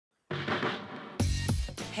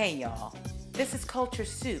Hey y'all, this is Culture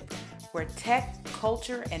Soup, where tech,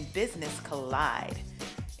 culture, and business collide.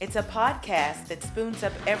 It's a podcast that spoons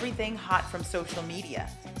up everything hot from social media.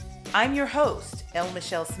 I'm your host, L.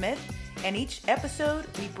 Michelle Smith, and each episode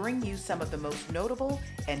we bring you some of the most notable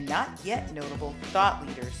and not yet notable thought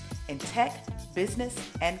leaders in tech, business,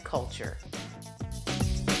 and culture.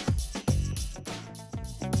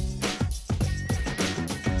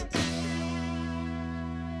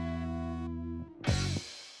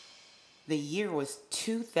 The year was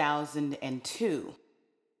 2002,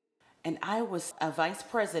 and I was a vice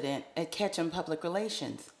president at Ketchum Public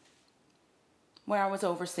Relations, where I was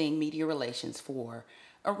overseeing media relations for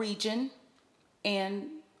a region and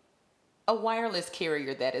a wireless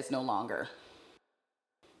carrier that is no longer.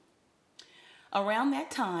 Around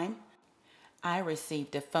that time, I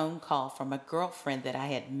received a phone call from a girlfriend that I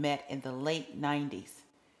had met in the late 90s.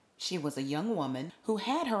 She was a young woman who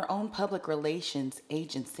had her own public relations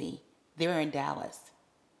agency there in Dallas,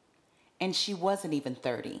 and she wasn't even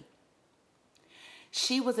 30.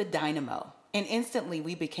 She was a dynamo, and instantly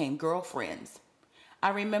we became girlfriends. I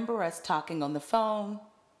remember us talking on the phone,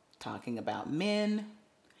 talking about men,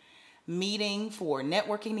 meeting for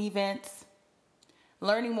networking events,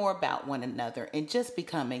 learning more about one another, and just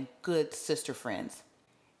becoming good sister friends.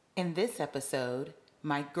 In this episode,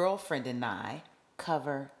 my girlfriend and I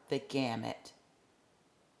cover the gamut.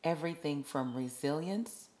 Everything from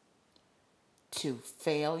resilience to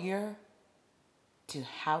failure, to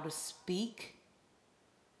how to speak,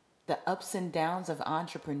 the ups and downs of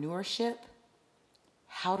entrepreneurship,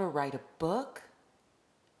 how to write a book.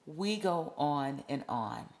 We go on and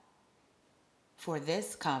on. For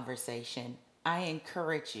this conversation, I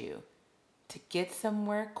encourage you to get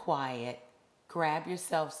somewhere quiet, grab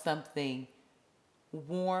yourself something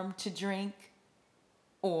warm to drink,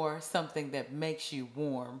 or something that makes you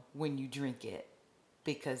warm when you drink it,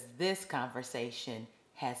 because this conversation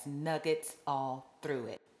has nuggets all through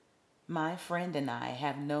it. My friend and I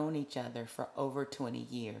have known each other for over 20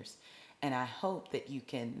 years, and I hope that you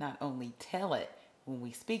can not only tell it when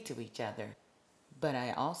we speak to each other, but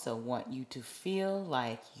I also want you to feel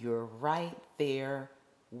like you're right there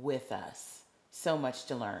with us. So much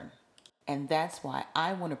to learn. And that's why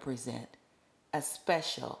I want to present a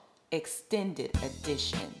special extended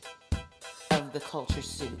edition of the Culture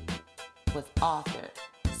Soup with author,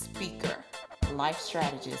 speaker, life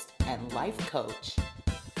strategist, and life coach,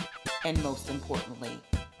 and most importantly,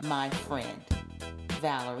 my friend,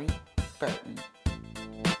 Valorie Burton.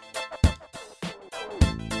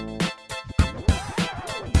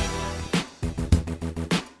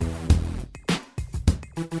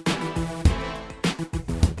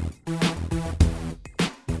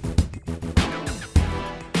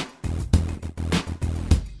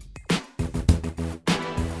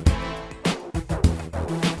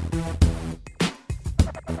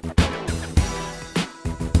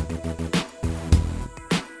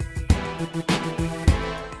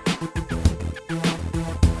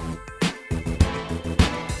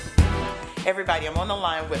 Everybody, I'm on the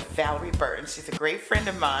line with Valorie Burton. She's a great friend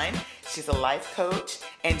of mine. She's a life coach,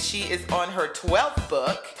 and she is on her 12th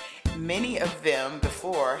book. Many of them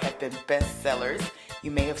before have been bestsellers.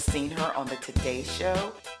 You may have seen her on the Today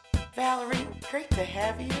Show. Valorie, great to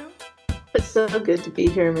have you. It's so good to be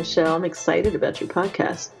here, Michelle. I'm excited about your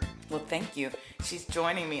podcast. Well, thank you. She's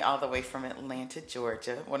joining me all the way from Atlanta,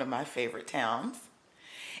 Georgia, one of my favorite towns.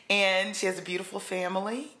 And she has a beautiful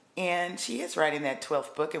family. And she is writing that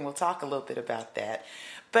 12th book, and we'll talk a little bit about that.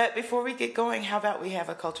 But before we get going, how about we have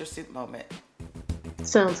a Culture Soup moment?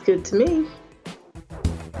 Sounds good to me.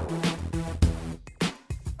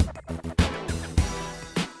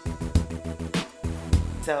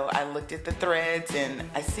 So I looked at the threads, and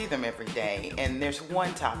I see them every day. And there's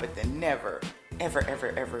one topic that never, ever, ever,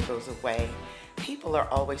 ever goes away. People are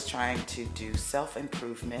always trying to do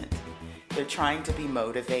self-improvement. They're trying to be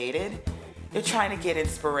motivated. They're trying to get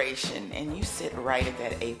inspiration, and you sit right at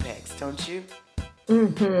that apex, don't you?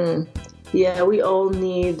 Mm-hmm. Yeah, we all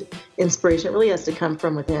need inspiration. It really has to come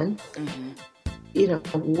from within. Mm-hmm. You know,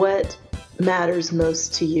 what matters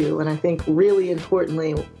most to you? And I think really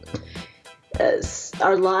importantly,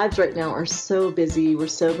 our lives right now are so busy, we're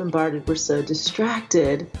so bombarded, we're so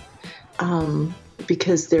distracted,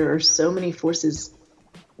 because there are so many forces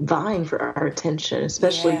vying for our attention,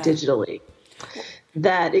 especially digitally,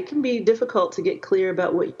 that it can be difficult to get clear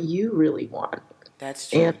about what you really want. That's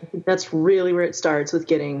true. And that's really where it starts with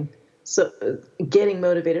getting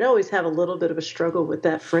motivated. I always have a little bit of a struggle with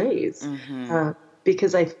that phrase,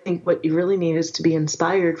 because I think what you really need is to be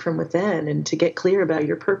inspired from within and to get clear about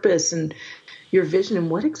your purpose and your vision and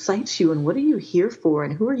what excites you and what are you here for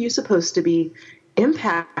and who are you supposed to be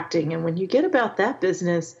impacting. And when you get about that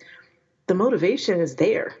business, the motivation is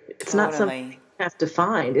there. It's not something you have to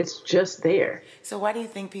find. It's just there. So why do you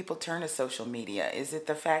think people turn to social media? Is it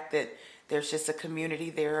the fact that there's just a community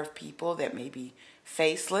there of people that may be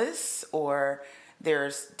faceless, or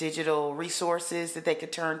there's digital resources that they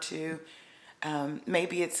could turn to?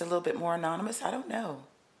 Maybe it's a little bit more anonymous. I don't know.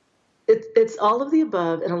 It's all of the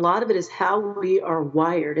above, and a lot of it is how we are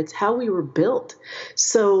wired. It's how we were built.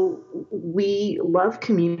 So we love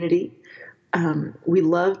community. We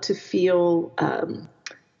love to feel,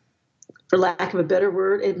 for lack of a better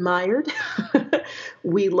word, admired.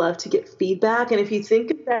 We love to get feedback. And if you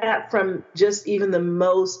think of that from just even the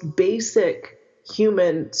most basic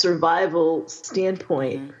human survival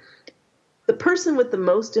standpoint, the person with the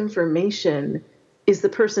most information is the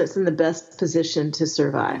person that's in the best position to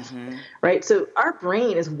survive, right? So our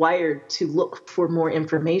brain is wired to look for more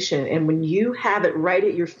information. And when you have it right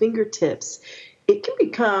at your fingertips, it can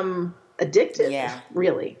become addictive,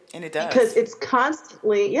 really. And it does. Because it's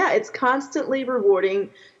constantly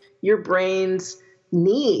rewarding your brain's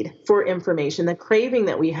need for information, the craving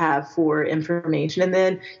that we have for information. And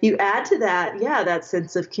then you add to that, that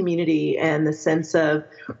sense of community and the sense of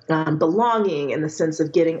belonging and the sense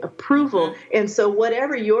of getting approval. And so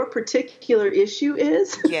whatever your particular issue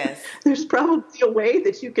is, there's probably a way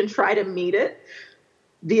that you can try to meet it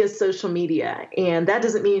via social media. And that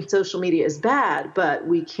doesn't mean social media is bad, but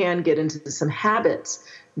we can get into some habits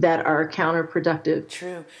that are counterproductive.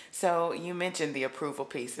 True. So you mentioned the approval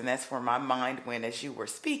piece, and that's where my mind went as you were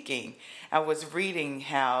speaking. I was reading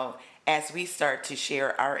how as we start to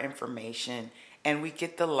share our information and we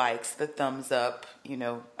get the likes, the thumbs up,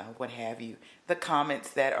 what have you, the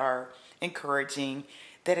comments that are encouraging,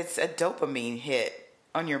 that it's a dopamine hit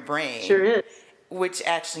on your brain. Sure is. Which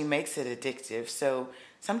actually makes it addictive. So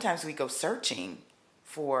sometimes we go searching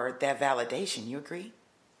for that validation. You agree?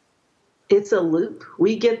 It's a loop.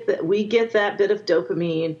 We get that bit of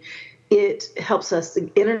dopamine. It helps us, it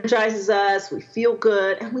energizes us. We feel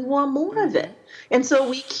good, and we want more of it. And so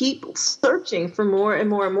we keep searching for more and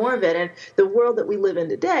more and more of it. And the world that we live in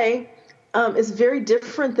today is very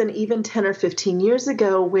different than even 10 or 15 years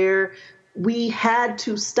ago, where we had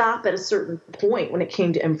to stop at a certain point when it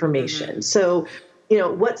came to information. So,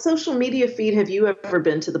 what social media feed have you ever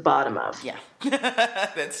been to the bottom of? Yeah,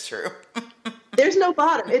 that's true. There's no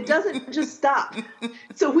bottom. It doesn't just stop.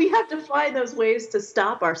 So we have to find those ways to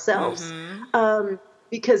stop ourselves.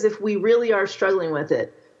 Because if we really are struggling with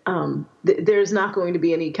it, there's not going to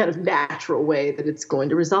be any kind of natural way that it's going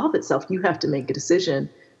to resolve itself. You have to make a decision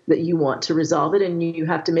that you want to resolve it, and you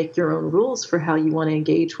have to make your own rules for how you want to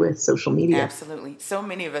engage with social media. Absolutely. So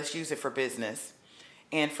many of us use it for business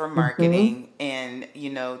and for marketing. And,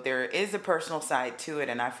 there is a personal side to it.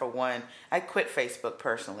 And I quit Facebook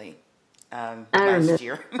personally. Last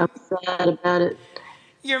year. I'm sad about it.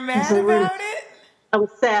 You're mad about it? I was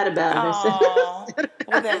sad about it.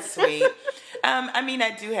 Well, that's sweet.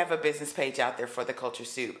 I do have a business page out there for the Culture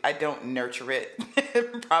Soup. I don't nurture it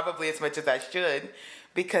probably as much as I should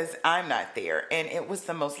because I'm not there. And it was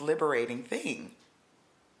the most liberating thing.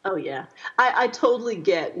 Oh, yeah. I totally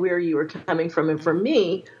get where you were coming from. And for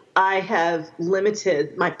me, I have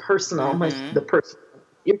limited my personal, the person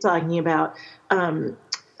you're talking about,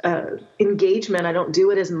 engagement. I don't do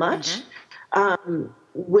it as much,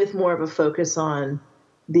 with more of a focus on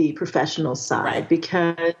the professional side,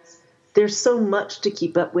 because there's so much to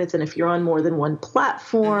keep up with. And if you're on more than one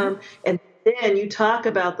platform, and then you talk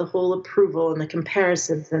about the whole approval and the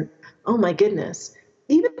comparisons, and oh my goodness,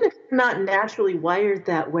 even if you're not naturally wired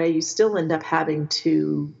that way, you still end up having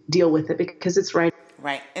to deal with it because it's right.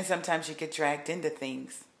 Right. And sometimes you get dragged into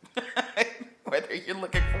things, whether you're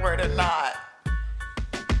looking for it or not.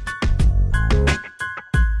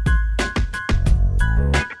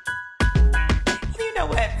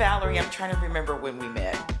 Valorie, I'm trying to remember when we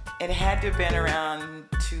met. It had to have been around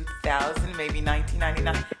 2000, maybe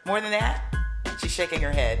 1999. More than that? She's shaking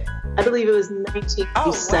her head. I believe it was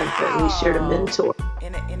 1997. Oh, wow. We shared a mentor.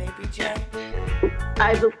 In ABJ?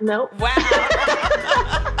 No. Wow.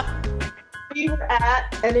 We were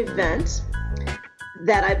at an event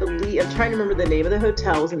that I believe, I'm trying to remember the name of the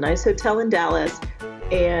hotel. It was a nice hotel in Dallas.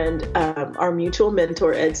 And our mutual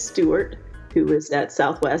mentor, Ed Stewart, who was at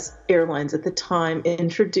Southwest Airlines at the time,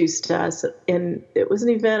 introduced us. And it was an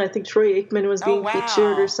event. I think Troy Aikman was being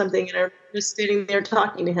featured or something. And I was just standing there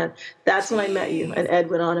talking to him. That's when I met you. And Ed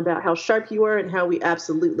went on about how sharp you were and how we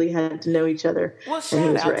absolutely had to know each other. Well,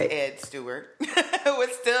 shout out to Ed Stewart, who was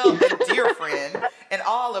still a dear friend and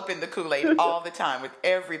all up in the Kool-Aid all the time with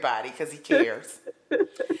everybody because he cares.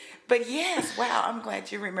 But yes, wow, I'm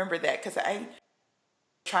glad you remember that because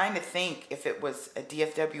trying to think if it was a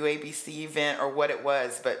DFW ABC event or what it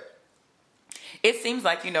was, but it seems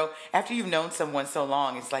like, after you've known someone so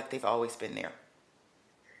long, it's like they've always been there.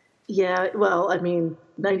 Yeah, well, I mean,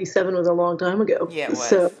 97 was a long time ago. Yeah, it was.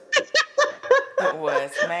 So. It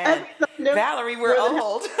was, man. Valorie, we're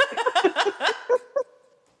old.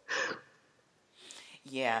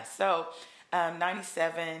 Yeah, so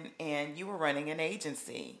 97, and you were running an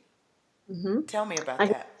agency. Mm-hmm. Tell me about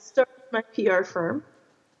that. I started my PR firm.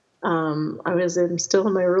 I was still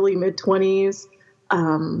in my early mid-20s,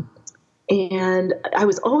 and I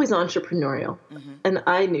was always entrepreneurial. Mm-hmm. And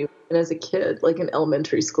I knew as a kid, like in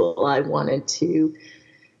elementary school, I wanted to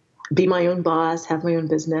be my own boss, have my own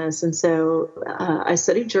business. And so I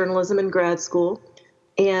studied journalism in grad school,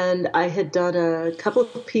 and I had done a couple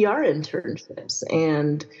of PR internships.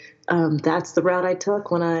 And that's the route I took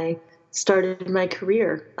when I started my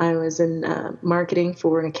career. I was in marketing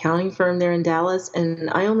for an accounting firm there in Dallas, and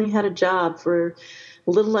I only had a job for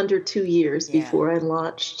a little under 2 years before I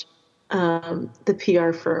launched the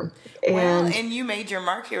PR firm. And you made your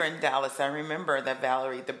mark here in Dallas. I remember that,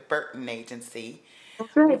 Valorie, the Burton agency.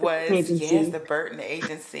 That's right. The Burton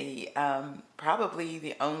agency, probably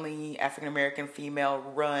the only African-American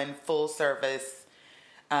female-run full-service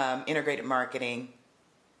integrated marketing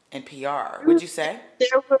and PR, would you say?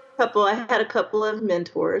 There were a couple. I had a couple of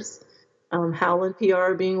mentors, Howland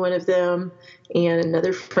PR being one of them, and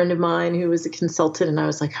another friend of mine who was a consultant, and I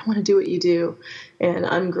was like, I want to do what you do. And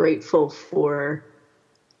I'm grateful for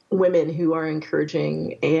women who are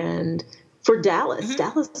encouraging, and for Dallas. Mm-hmm.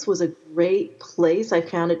 Dallas was a great place. I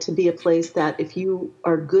found it to be a place that if you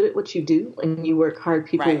are good at what you do and you work hard,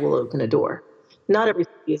 people will open a door. Not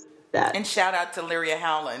everything is that. And shout out to Lyria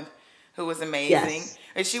Howland, who was amazing. Yes.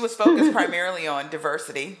 And she was focused primarily on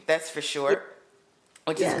diversity, that's for sure,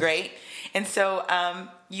 which is great. And so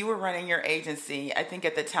you were running your agency. I think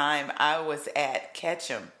at the time I was at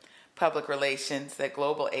Ketchum Public Relations, that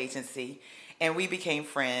global agency, and we became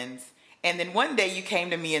friends. And then one day you came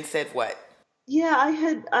to me and said what? Yeah,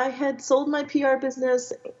 I had sold my PR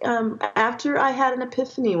business after I had an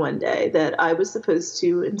epiphany one day that I was supposed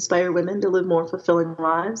to inspire women to live more fulfilling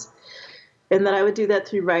lives, and that I would do that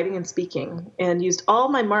through writing and speaking, and used all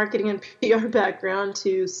my marketing and PR background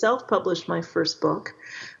to self-publish my first book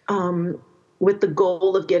with the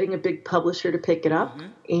goal of getting a big publisher to pick it up.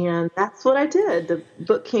 Mm-hmm. And that's what I did. The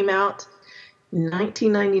book came out in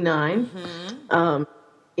 1999. Mm-hmm.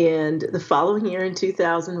 And the following year in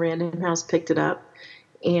 2000, Random House picked it up.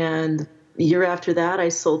 And the year after that, I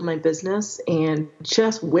sold my business and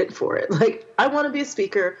just went for it. Like, I want to be a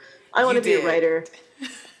speaker. I want to be a writer.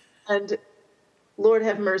 And Lord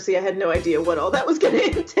have mercy, I had no idea what all that was going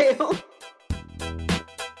to entail.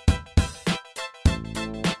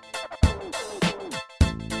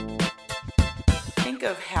 Think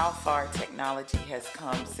of how far technology has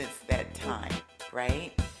come since that time,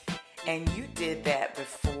 right? And you did that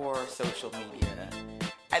before social media.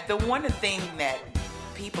 The one thing that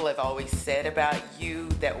people have always said about you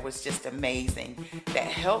that was just amazing, that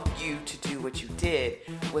helped you to do what you did,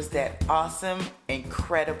 was that awesome,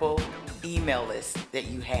 incredible email list that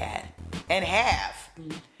you had and have.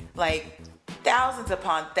 Like thousands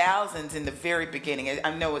upon thousands in the very beginning.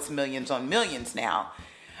 I know it's millions on millions now.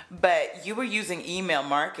 But you were using email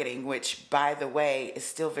marketing, which, by the way, is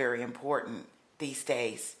still very important these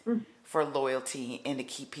days for loyalty and to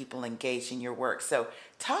keep people engaged in your work. So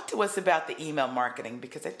talk to us about the email marketing,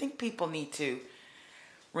 because I think people need to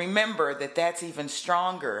remember that that's even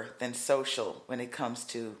stronger than social when it comes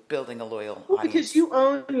to building a loyal audience. Because you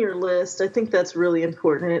own your list. I think that's really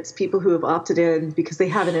important. It's people who have opted in because they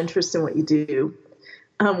have an interest in what you do.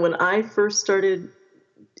 When I first started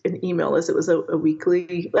an email list, it was a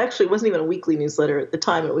weekly, actually it wasn't even a weekly newsletter at the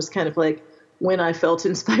time. It was kind of like when I felt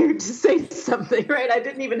inspired to say something, right? I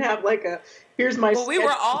didn't even have like here's my Well, we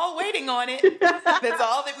were all waiting on it. That's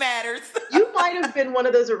all that matters. You might have been one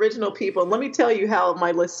of those original people. And let me tell you how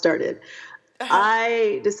my list started.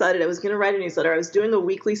 I decided I was going to write a newsletter. I was doing a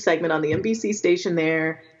weekly segment on the NBC station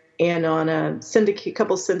there and on a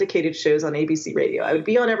couple syndicated shows on ABC Radio. I would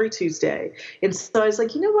be on every Tuesday. And so I was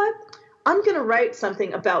like, you know what? I'm going to write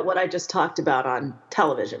something about what I just talked about on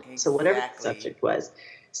television. Exactly. So whatever the subject was.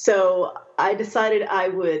 So I decided I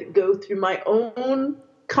would go through my own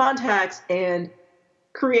contacts and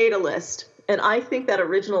create a list. And I think that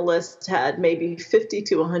original list had maybe 50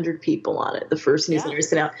 to 100 people on it, the first newsletter I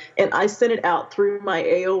sent out. And I sent it out through my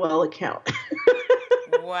AOL account.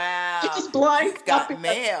 Wow. Just blind. You've got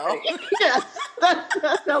mail. Yes.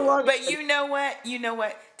 That's how long. But you know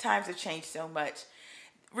what? Times have changed so much.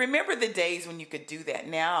 Remember the days when you could do that.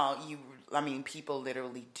 Now you people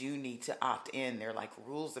literally do need to opt in. There are like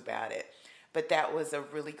rules about it. But that was a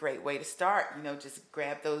really great way to start. Just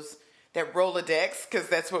grab that Rolodex, because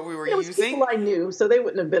that's what we were using. People I knew, so they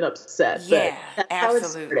wouldn't have been upset. Yeah, but that's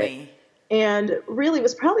absolutely. And really, it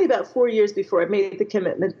was probably about 4 years before I made the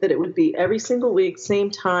commitment that it would be every single week, same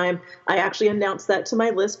time. I actually announced that to my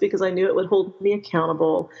list because I knew it would hold me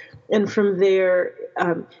accountable. And from there,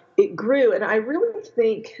 it grew. And I really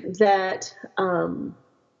think that the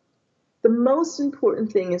most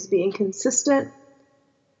important thing is being consistent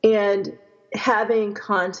and having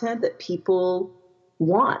content that people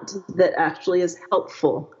want, that actually is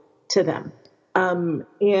helpful to them.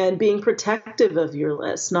 And being protective of your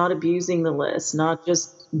list, not abusing the list, not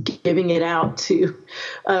just giving it out to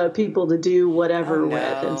people to do whatever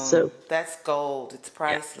with. And so that's gold. It's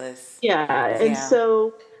priceless. Yeah. And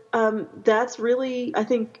so that's really, I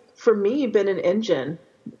think, for me, been an engine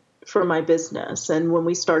for my business. And when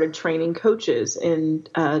we started training coaches in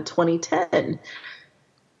 2010,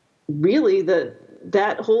 really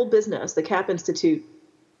that whole business, the CAP Institute,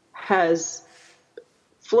 has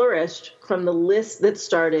flourished from the list that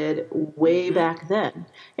started way back then.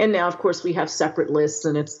 And now, of course, we have separate lists,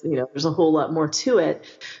 and it's, there's a whole lot more to it.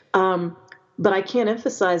 But I can't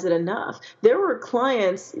emphasize it enough. There were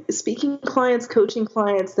clients, speaking clients, coaching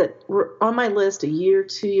clients that were on my list a year,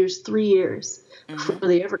 2 years, 3 years before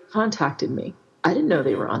they ever contacted me. I didn't know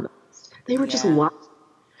they were on the list. They were just watching.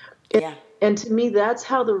 And to me, that's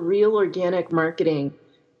how the real organic marketing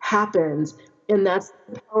happens. And that's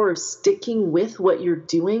the power of sticking with what you're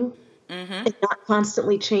doing and not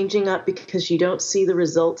constantly changing up because you don't see the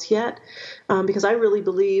results yet. Because I really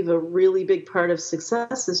believe a really big part of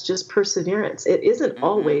success is just perseverance. It isn't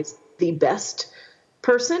always the best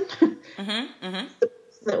person. The person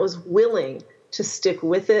that was willing to stick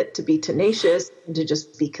with it, to be tenacious, and to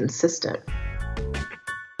just be consistent.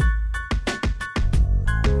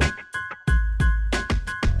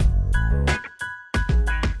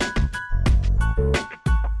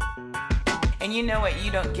 And you know what?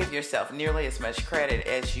 You don't give yourself nearly as much credit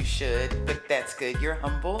as you should, but that's good. You're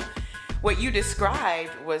humble. What you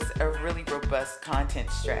described was a really robust content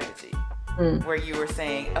strategy where you were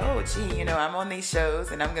saying, oh, gee, I'm on these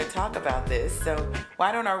shows and I'm going to talk about this. So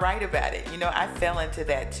why don't I write about it? I fell into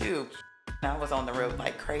that too. I was on the road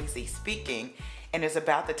like crazy speaking. And it was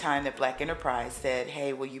about the time that Black Enterprise said,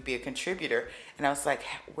 hey, will you be a contributor? And I was like,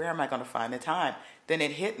 where am I going to find the time? Then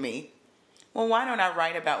it hit me. Well, why don't I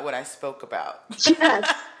write about what I spoke about?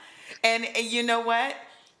 Yes. And you know what?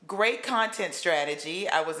 Great content strategy.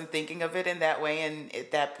 I wasn't thinking of it in that way and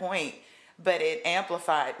at that point, but it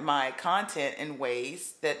amplified my content in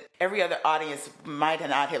ways that every other audience might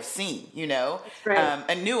not have seen, Right.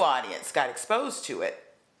 A new audience got exposed to it.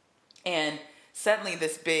 And suddenly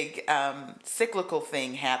this big cyclical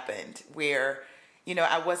thing happened where,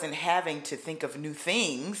 I wasn't having to think of new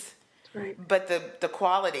things. Right. But the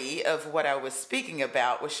quality of what I was speaking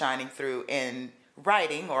about was shining through in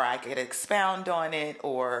writing, or I could expound on it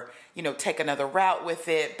or, take another route with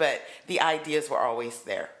it. But the ideas were always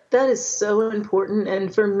there. That is so important.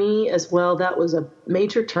 And for me as well, that was a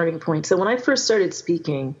major turning point. So when I first started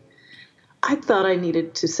speaking, I thought I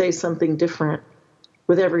needed to say something different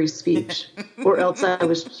with every speech or else I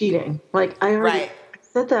was cheating. Like I already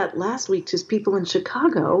said that last week to people in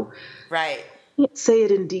Chicago. Right. Can't say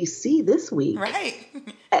it in DC this week. Right.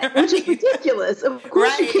 Which is ridiculous. Of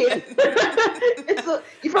course you can.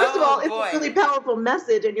 First of all, it's a really powerful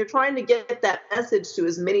message, and you're trying to get that message to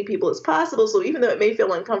as many people as possible. So even though it may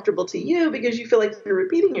feel uncomfortable to you because you feel like you're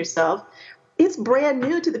repeating yourself, it's brand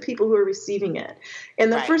new to the people who are receiving it.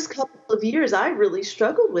 And the first couple of years, I really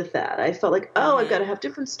struggled with that. I felt like, I've got to have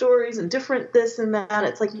different stories and different this and that.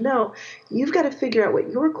 It's like, no, you've got to figure out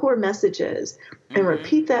what your core message is and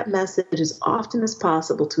repeat that message as often as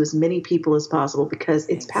possible to as many people as possible because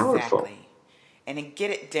it's powerful. And then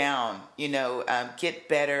get it down, get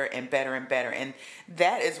better and better and better. And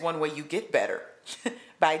that is one way you get better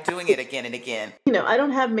by doing it again and again. I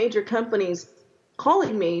don't have major companies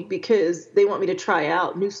calling me because they want me to try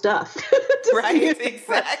out new stuff. Right,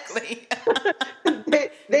 exactly.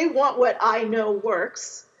 they want what I know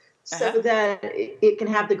works so that it can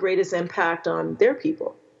have the greatest impact on their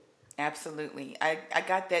people. Absolutely. I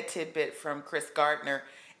got that tidbit from Chris Gardner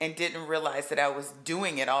and didn't realize that I was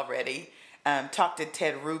doing it already. Talked to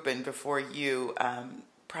Ted Rubin before you,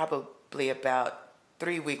 probably about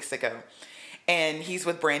 3 weeks ago. And he's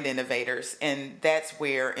with Brand Innovators. And that's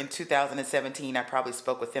where in 2017, I probably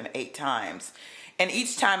spoke with him 8 times. And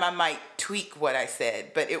each time I might tweak what I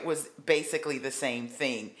said, but it was basically the same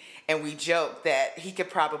thing. And we joked that he could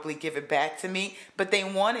probably give it back to me, but they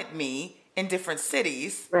wanted me in different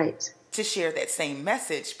cities. Right. to share that same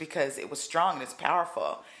message because it was strong and it's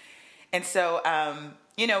powerful. And so,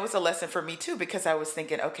 it was a lesson for me too, because I was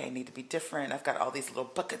thinking, okay, I need to be different. I've got all these little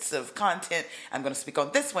buckets of content. I'm going to speak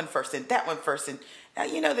on this one first and that one first. And,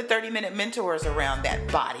 the 30-minute mentors around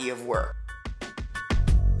that body of work.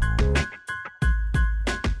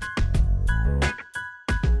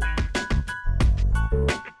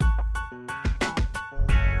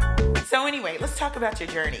 So anyway, let's talk about your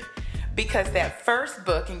journey, because that first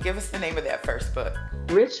book, and give us the name of that first book.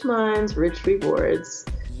 Rich Minds, Rich Rewards.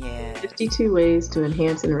 Yeah. 52 Ways to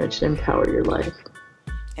Enhance, Enrich, and Empower Your Life.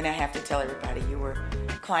 And I have to tell everybody, you were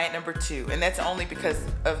client number 2, and that's only because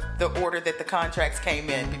of the order that the contracts came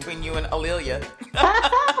in between you and Alelia.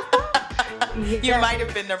 Yeah. You might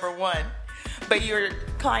have been number 1, but you're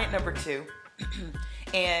client number 2.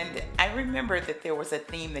 And I remember that there was a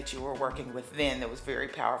theme that you were working with then that was very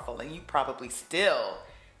powerful, and you probably still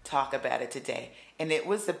talk about it today. And it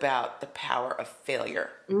was about the power of failure.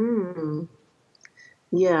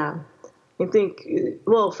 Yeah. I think,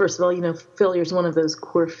 well, first of all, failure is one of those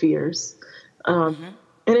core fears. And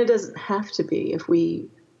it doesn't have to be if we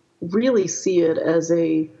really see it as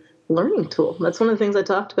a learning tool. That's one of the things I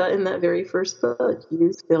talked about in that very first book.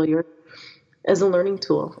 Use failure as a learning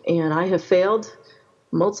tool. And I have failed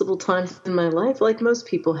multiple times in my life, like most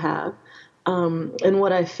people have. And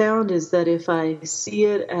what I found is that if I see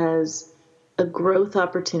it as a growth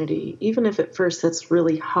opportunity, even if at first that's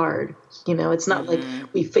really hard, it's not like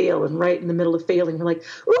we fail and right in the middle of failing, we're like,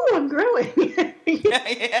 "Ooh, I'm growing."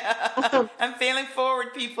 Yeah. I'm failing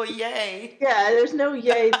forward, people. Yay. Yeah, there's no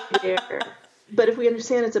yay there. But if we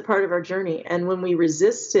understand it's a part of our journey, and when we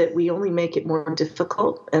resist it, we only make it more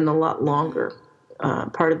difficult and a lot longer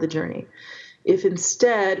part of the journey. If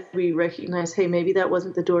instead we recognize, hey, maybe that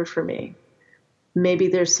wasn't the door for me. Maybe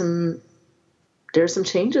there's some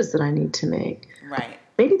changes that I need to make. Right.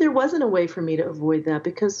 Maybe there wasn't a way for me to avoid that,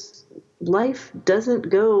 because life doesn't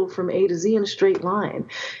go from A to Z in a straight line.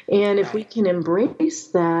 And if we can embrace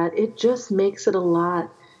that, it just makes it a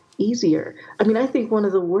lot easier. I mean, I think one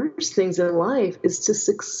of the worst things in life is to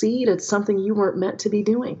succeed at something you weren't meant to be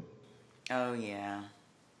doing. Oh, yeah.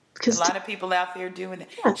 A lot of people out there doing that.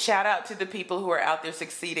 Yeah. Shout out to the people who are out there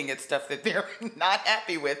succeeding at stuff that they're not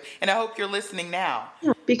happy with. And I hope you're listening now.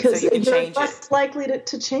 Yeah, because you're less likely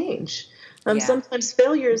to change. Sometimes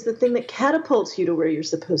failure is the thing that catapults you to where you're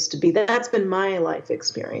supposed to be. That's been my life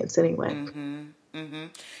experience anyway.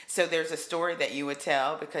 So there's a story that you would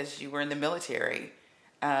tell because you were in the military.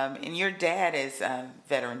 And your dad is a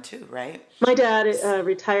veteran too, right? My dad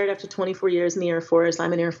retired after 24 years in the Air Force.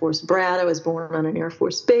 I'm an Air Force brat. I was born on an Air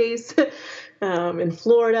Force base in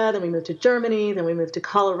Florida. Then we moved to Germany. Then we moved to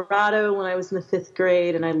Colorado when I was in the 5th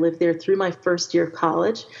grade. And I lived there through my first year of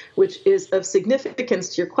college, which is of significance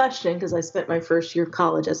to your question, because I spent my first year of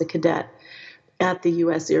college as a cadet at the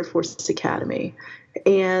U.S. Air Force Academy.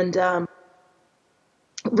 And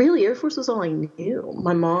really, Air Force was all I knew.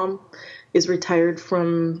 My mom is retired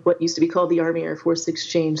from what used to be called the Army Air Force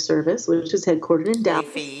Exchange Service, which is headquartered in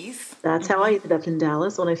Dallas. That's how I ended up in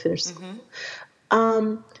Dallas when I finished school.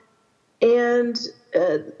 And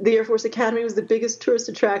the Air Force Academy was the biggest tourist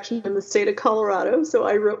attraction in the state of Colorado, so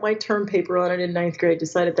I wrote my term paper on it in 9th grade,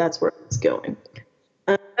 decided that's where I was going.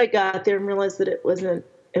 I got there and realized that it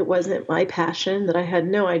wasn't my passion, that I had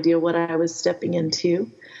no idea what I was stepping into.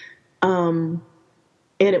 And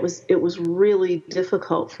it was really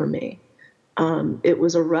difficult for me. It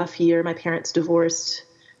was a rough year. My parents divorced.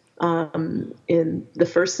 In the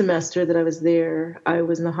first semester that I was there, I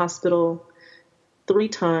was in the hospital 3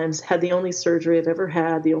 times, had the only surgery I've ever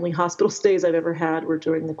had. The only hospital stays I've ever had were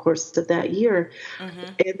during the course of that year.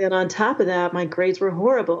 And then on top of that, my grades were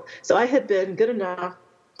horrible. So I had been good enough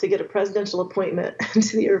to get a presidential appointment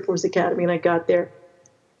to the Air Force Academy, and I got there.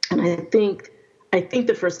 And I think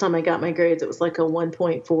the first time I got my grades, it was like a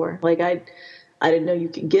 1.4. Like I didn't know you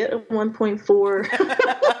could get a 1.4.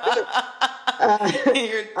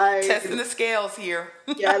 You're testing the scales here.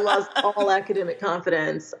 Yeah, I lost all academic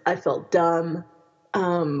confidence. I felt dumb.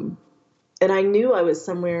 And I knew I was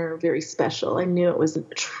somewhere very special. I knew it was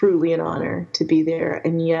truly an honor to be there.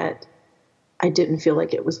 And yet I didn't feel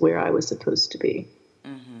like it was where I was supposed to be.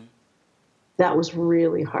 That was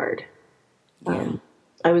really hard. Yeah.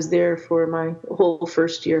 I was there for my whole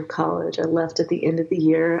first year of college. I left at the end of the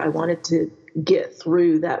year. I wanted to get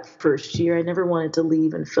through that first year. I never wanted to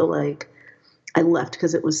leave and feel like I left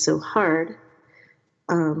because it was so hard.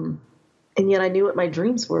 And yet I knew what my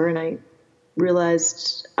dreams were, and I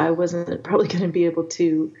realized I wasn't probably going to be able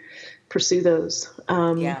to pursue those.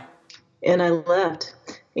 And I left.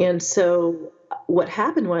 And so what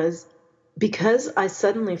happened was, because I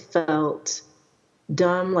suddenly felt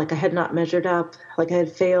dumb, like I had not measured up, like I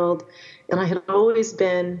had failed. And I had always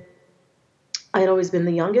been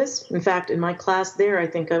the youngest. In fact, in my class there, I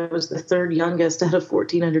think I was the third youngest out of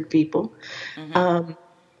 1,400 people. Mm-hmm.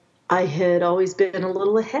 I had always been a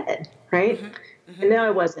little ahead, right? Mm-hmm. Mm-hmm. And now I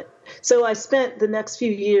wasn't. So I spent the next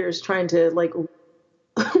few years trying to, like,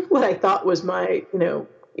 what I thought was my,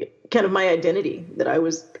 kind of my identity, that I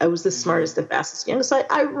was the mm-hmm. smartest, the fastest, youngest. So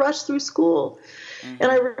I rushed through school, mm-hmm. and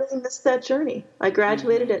I really missed that journey. I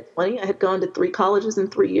graduated mm-hmm. at 20. I had gone to 3 colleges in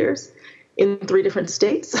 3 years in 3 different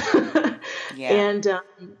states. Yeah.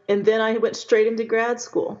 And then I went straight into grad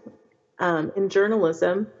school in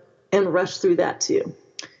journalism and rushed through that too.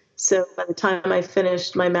 So by the time I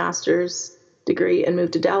finished my master's degree and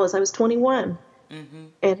moved to Dallas, I was 21 mm-hmm.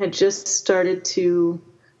 and had just started to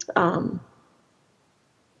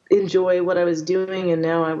enjoy what I was doing, and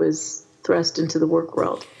now I was thrust into the work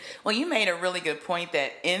world. Well, you made a really good point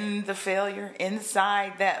that in the failure,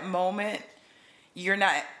 inside that moment, you're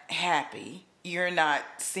not happy. You're not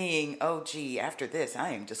seeing, oh, gee, after this, I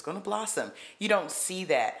am just going to blossom. You don't see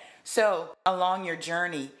that. So along your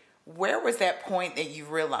journey, where was that point that you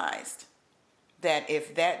realized that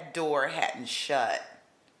if that door hadn't shut,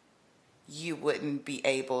 you wouldn't be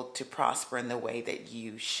able to prosper in the way that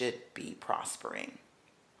you should be prospering?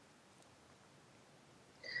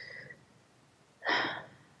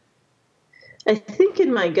 I think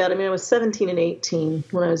in my gut, I was 17 and 18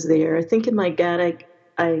 when I was there. I think in my gut, I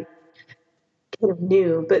kind of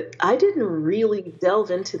knew, but I didn't really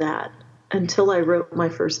delve into that until I wrote my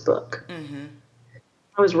first book. Mm-hmm.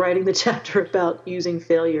 I was writing the chapter about using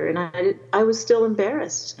failure, and I was still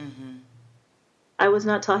embarrassed. Mm-hmm. I was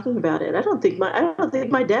not talking about it. I don't think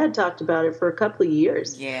my dad talked about it for a couple of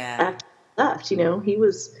years. Yeah. After he left,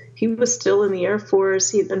 he was still in the Air Force.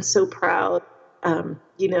 He had been so proud.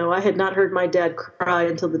 I had not heard my dad cry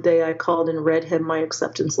until the day I called and read him my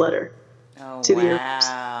acceptance letter to the Air Force.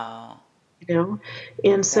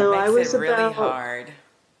 And so that makes I was it really hard.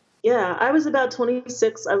 Yeah, I was about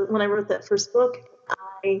 26 when I wrote that first book.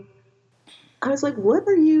 I was like, what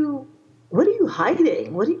are you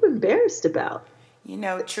hiding? What are you embarrassed about?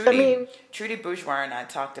 Trudy Bourgeois and I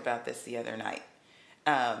talked about this the other night.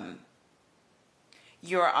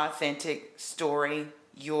 Your authentic story,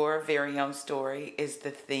 your very own story, is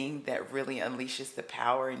the thing that really unleashes the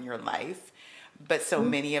power in your life. But so mm-hmm.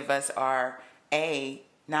 many of us are,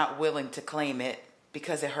 not willing to claim it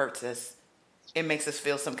because it hurts us. It makes us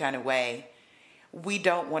feel some kind of way. We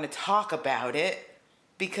don't want to talk about it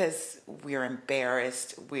because we're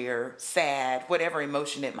embarrassed, we're sad, whatever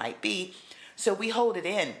emotion it might be. So we hold it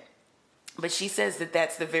in. But she says that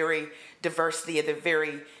that's the very diversity of the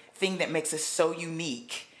very thing that makes us so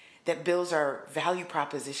unique, that builds our value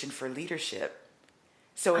proposition for leadership.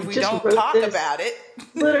 So if we don't talk about it.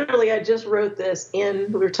 Literally, I just wrote this we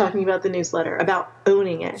were talking about the newsletter, about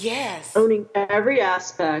owning it. Yes. Owning every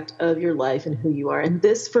aspect of your life and who you are. And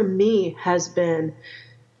this, for me, has been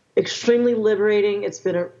extremely liberating. It's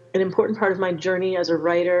been an important part of my journey as a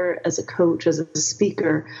writer, as a coach, as a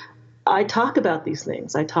speaker. I talk about these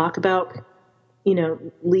things. I talk about,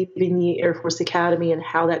 leaving the Air Force Academy and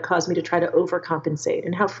how that caused me to try to overcompensate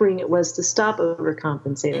and how freeing it was to stop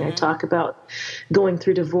overcompensating. Mm-hmm. I talk about going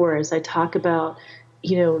through divorce. I talk about,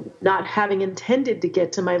 not having intended to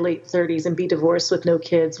get to my late 30s and be divorced with no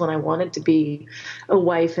kids when I wanted to be a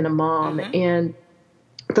wife and a mom. Mm-hmm. And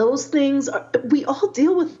those things, we all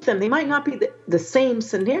deal with them. They might not be the same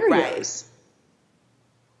scenarios. Right.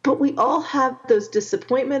 But we all have those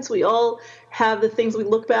disappointments. We all have the things we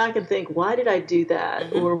look back and think, why did I do that?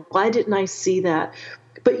 Mm-hmm. Or why didn't I see that?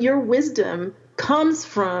 But your wisdom comes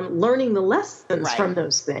from learning the lessons from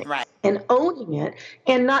those things and owning it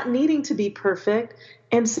and not needing to be perfect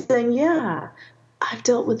and saying, yeah, I've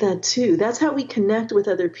dealt with that too. That's how we connect with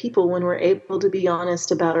other people, when we're able to be honest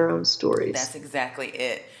about our own stories. That's exactly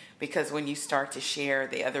it. Because when you start to share,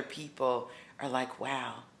 the other people are like,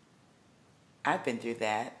 wow, I've been through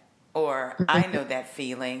that, or I know that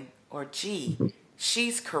feeling, or gee,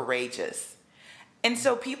 she's courageous. And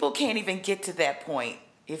so people can't even get to that point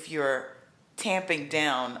if you're tamping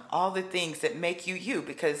down all the things that make you you,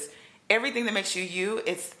 because everything that makes you you,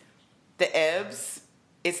 it's the ebbs,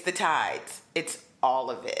 it's the tides, it's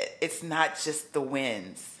all of it. It's not just the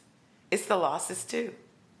wins, it's the losses too.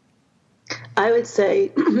 I would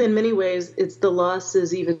say in many ways, it's the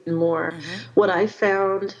losses even more. Mm-hmm. What I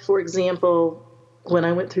found, for example, when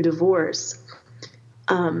I went through divorce,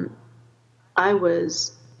 I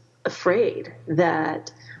was afraid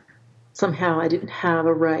that somehow I didn't have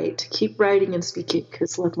a right to keep writing and speaking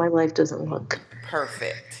because, look, my life doesn't look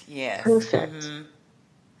perfect. Yes. Perfect.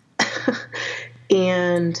 Mm-hmm.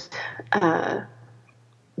 And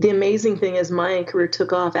the amazing thing is my career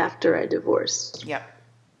took off after I divorced. Yep.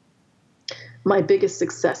 My biggest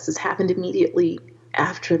successes happened immediately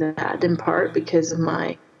after that, in part because of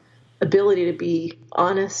my ability to be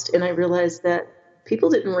honest. And I realized that people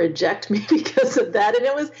didn't reject me because of that. And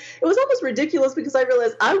it was almost ridiculous because I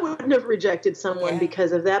realized I wouldn't have rejected someone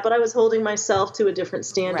because of that, but I was holding myself to a different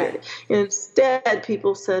standard. Right. Instead,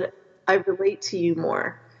 people said, I relate to you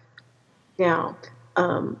more now.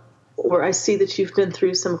 Or I see that you've been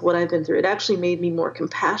through some of what I've been through. It actually made me more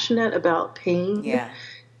compassionate about pain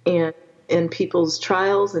and people's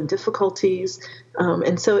trials and difficulties.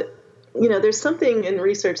 And so, there's something in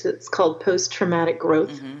research that's called post-traumatic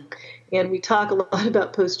growth. Mm-hmm. And we talk a lot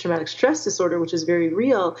about post-traumatic stress disorder, which is very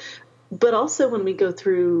real. But also when we go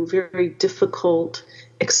through very difficult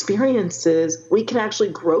experiences, we can actually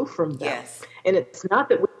grow from them. Yes. And it's not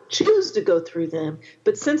that we choose to go through them,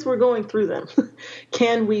 but since we're going through them,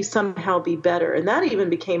 can we somehow be better? And that even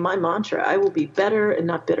became my mantra. I will be better and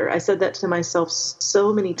not bitter. I said that to myself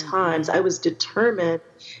so many times. I was determined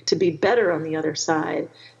to be better on the other side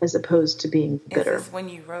as opposed to being bitter. Is this when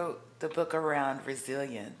you wrote the book around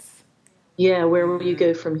resilience? Yeah, where will you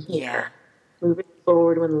go from here? Yeah. Moving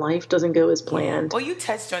forward when life doesn't go as planned. Well, you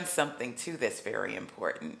touched on something, too, that's very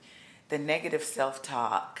important. The negative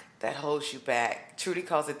self-talk that holds you back. Trudy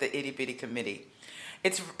calls it the itty-bitty committee.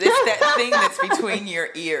 It's that thing that's between your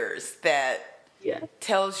ears that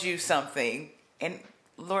tells you something. And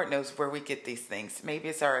Lord knows where we get these things. Maybe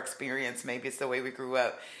it's our experience. Maybe it's the way we grew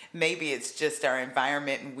up. Maybe it's just our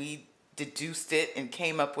environment and we deduced it and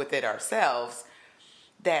came up with it ourselves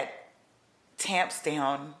that tamps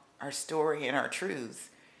down our story and our truths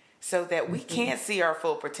so that we can't see our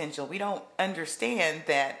full potential. We don't understand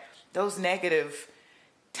that those negative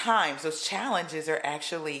times, those challenges are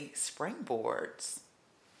actually springboards.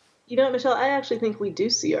 Michelle, I actually think we do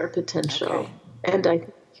see our potential. Okay. And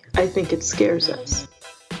I think it scares us.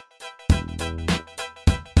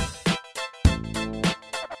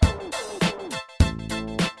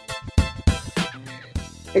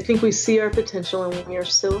 I think we see our potential and we are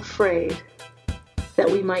so afraid that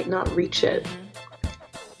we might not reach it,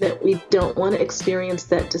 that we don't want to experience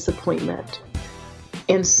that disappointment.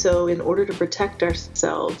 And so in order to protect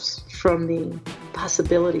ourselves from the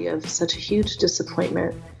possibility of such a huge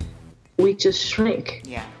disappointment, we just shrink.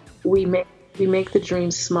 Yeah. We make the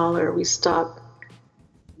dream smaller. We stop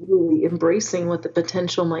really embracing what the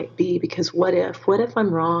potential might be because what if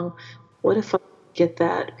I'm wrong? What if I get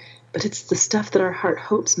that? But it's the stuff that our heart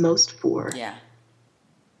hopes most for. Yeah.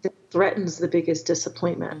 That threatens the biggest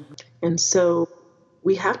disappointment. Mm-hmm. And so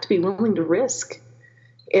we have to be willing to risk.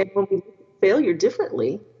 And when we failure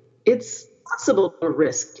differently, it's possible to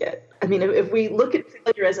risk it. I mean, if we look at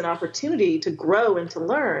failure as an opportunity to grow and to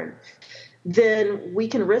learn, then we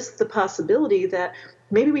can risk the possibility that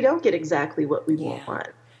maybe we don't get exactly what we want,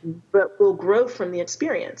 but we'll grow from the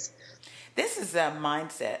experience. This is a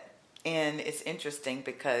mindset, and it's interesting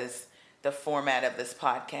because the format of this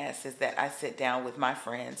podcast is that I sit down with my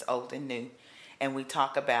friends, old and new, and we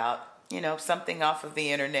talk about, something off of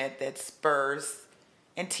the internet that spurs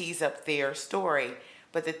and tease up their story.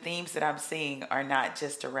 But the themes that I'm seeing are not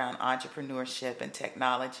just around entrepreneurship and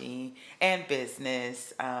technology and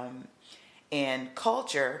business and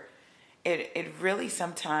culture. It really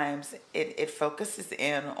sometimes it focuses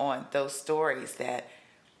in on those stories that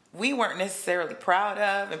we weren't necessarily proud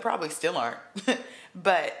of and probably still aren't.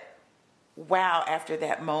 But wow, after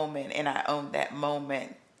that moment, and I owned that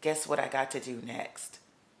moment, guess what I got to do next?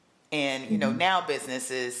 And, now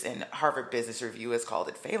businesses and Harvard Business Review has called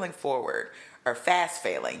it failing forward or fast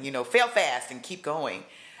failing, fail fast and keep going.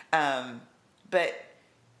 But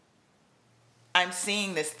I'm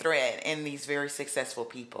seeing this thread in these very successful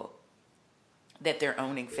people that they're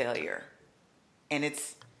owning failure. And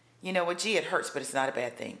it's, it hurts, but it's not a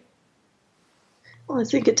bad thing. Well, I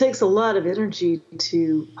think it takes a lot of energy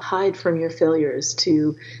to hide from your failures,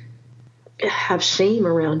 to have shame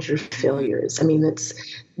around your failures. I mean, it's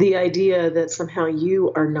the idea that somehow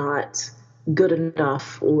you are not good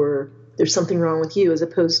enough or there's something wrong with you, as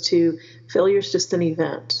opposed to failure is just an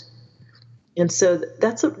event. And so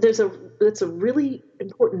that's a really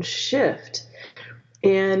important shift.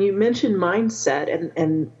 And you mentioned mindset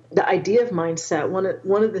and the idea of mindset.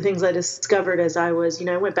 One of the things I discovered as I was,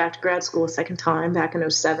 I went back to grad school a second time back in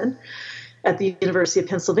 2007 at the University of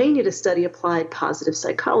Pennsylvania to study applied positive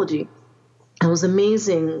psychology. It was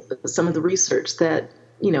amazing, some of the research that,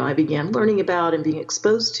 I began learning about and being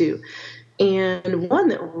exposed to. And one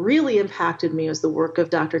that really impacted me was the work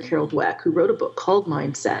of Dr. Carol Dweck, who wrote a book called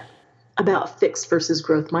Mindset about fixed versus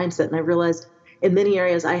growth mindset. And I realized in many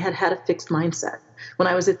areas I had a fixed mindset. When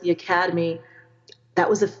I was at the academy, that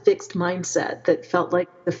was a fixed mindset that felt like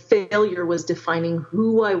the failure was defining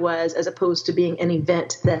who I was, as opposed to being an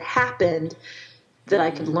event that happened that I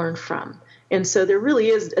could learn from. And so there really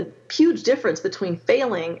is a huge difference between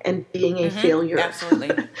failing and being a failure.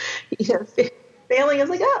 Absolutely. Failing is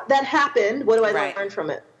like, oh, that happened. What do I learn from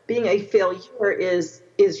it? Being a failure is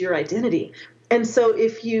your identity. And so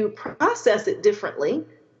if you process it differently,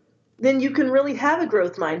 then you can really have a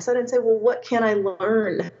growth mindset and say, well, what can I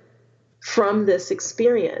learn from this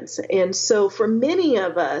experience? And so for many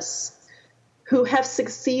of us who have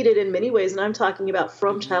succeeded in many ways, and I'm talking about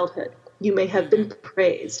from childhood, you may have been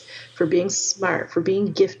praised for being smart, for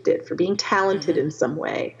being gifted, for being talented in some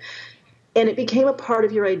way. And it became a part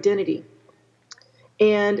of your identity.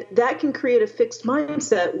 And that can create a fixed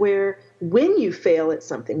mindset where when you fail at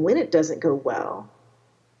something, when it doesn't go well,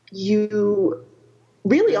 you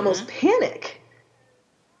really almost panic,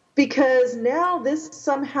 because now this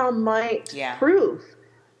somehow might prove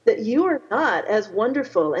that you are not as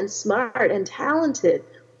wonderful and smart and talented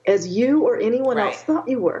as you or anyone else thought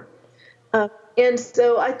you were. And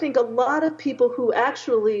so I think a lot of people who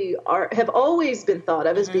actually have always been thought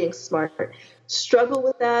of as being smart struggle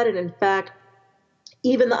with that. And in fact,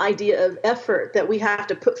 even the idea of effort, that we have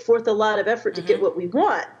to put forth a lot of effort to get what we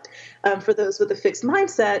want, for those with a fixed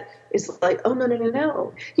mindset, is like, oh, no.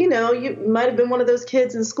 You might have been one of those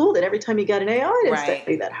kids in school that every time you got an A, I didn't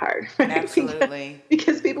study that hard. Right? Absolutely.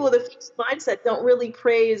 Because people with a fixed mindset don't really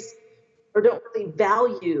praise or don't really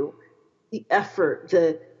value the effort,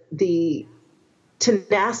 the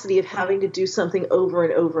tenacity of having to do something over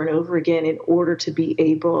and over and over again in order to be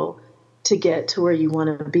able to get to where you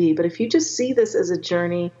want to be. But if you just see this as a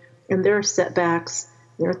journey, and there are setbacks,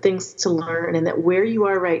 there are things to learn, and that where you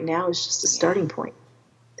are right now is just a starting point.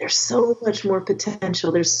 There's so much more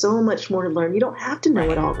potential. There's so much more to learn. You don't have to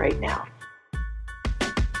know it all right now.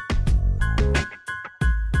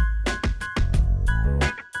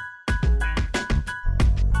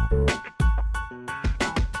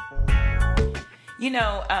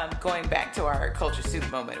 Going back to our culture soup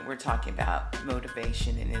moment, we're talking about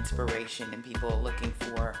motivation and inspiration and people looking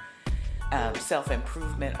for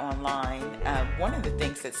self-improvement online. One of the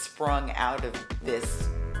things that sprung out of this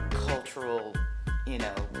cultural,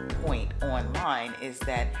 point online is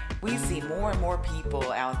that we see more and more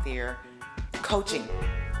people out there coaching.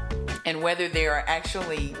 And whether they are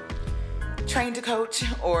actually trained to coach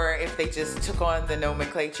or if they just took on the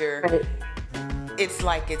nomenclature, it's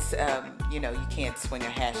like it's, you can't swing a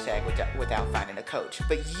hashtag without finding a coach.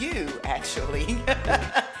 But you actually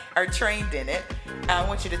are trained in it. I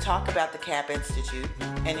want you to talk about the CAP Institute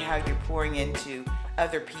and how you're pouring into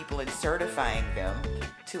other people and certifying them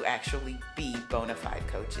to actually be bona fide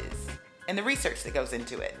coaches and the research that goes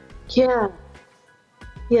into it.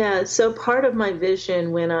 Yeah. So part of my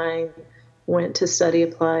vision when I went to study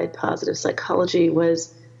applied positive psychology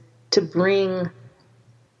was to bring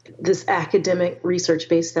this academic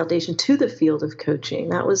research-based foundation to the field of coaching.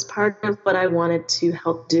 That was part of what I wanted to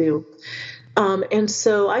help do. And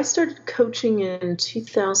so I started coaching in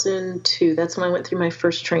 2002. That's when I went through my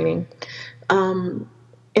first training, and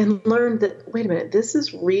learned that, wait a minute, this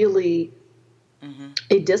is really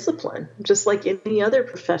a discipline, just like any other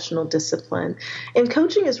professional discipline. And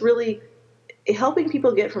coaching is really helping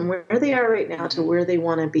people get from where they are right now to where they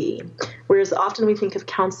want to be. Whereas often we think of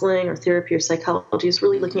counseling or therapy or psychology as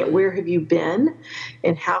really looking at where have you been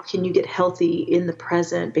and how can you get healthy in the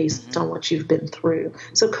present based on what you've been through.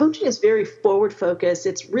 So coaching is very forward focused.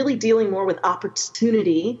 It's really dealing more with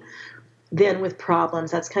opportunity than with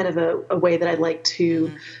problems. That's kind of a way that I like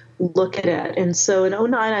to look at it. And so in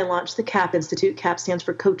 2009, I launched the CAP Institute. CAP stands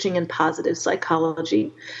for Coaching and Positive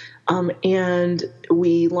Psychology. And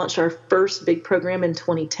we launched our first big program in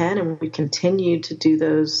 2010, and we continued to do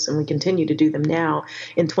those, and we continue to do them now.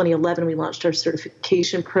 In 2011, we launched our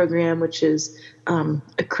certification program, which is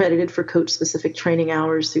accredited for coach-specific training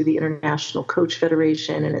hours through the International Coach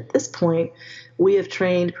Federation. And at this point, we have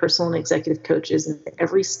trained personal and executive coaches in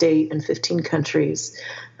every state and 15 countries.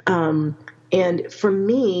 And for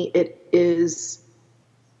me, it is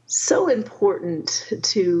so important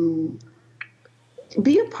to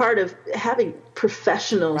be a part of having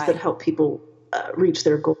professionals that help people reach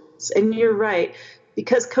their goals. And you're right,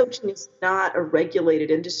 because coaching is not a regulated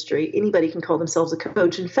industry, anybody can call themselves a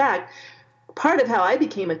coach. In fact, part of how I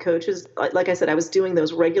became a coach is, like I said, I was doing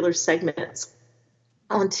those regular segments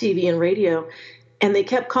on TV and radio, and they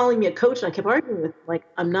kept calling me a coach, and I kept arguing with them, like,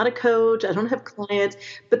 I'm not a coach, I don't have clients,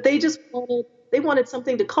 but they just wanted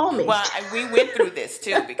something to call me. Well, we went through this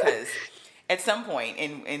too, because at some point,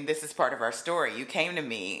 and this is part of our story, you came to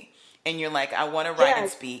me and you're like, I want to write and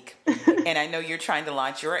speak. And I know you're trying to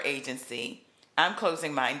launch your agency. I'm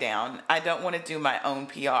closing mine down. I don't want to do my own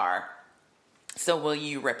PR. So will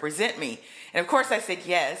you represent me? And of course I said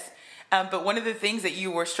yes. But one of the things that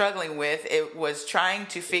you were struggling with, it was trying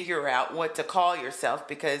to figure out what to call yourself,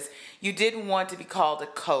 because you didn't want to be called a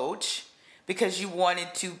coach, because you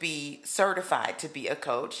wanted to be certified to be a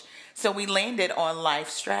coach. So we landed on life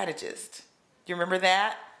strategist. Do you remember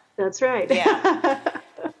that? That's right. Yeah.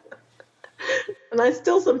 And I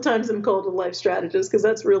still sometimes am called a life strategist, because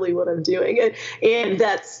that's really what I'm doing. And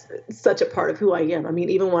that's such a part of who I am. I mean,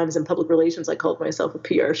 even when I was in public relations, I called myself a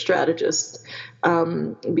PR strategist,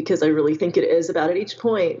 because I really think it is about, at each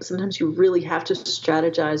point, sometimes you really have to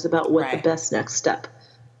strategize about what the best next step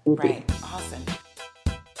will be. Right. Awesome.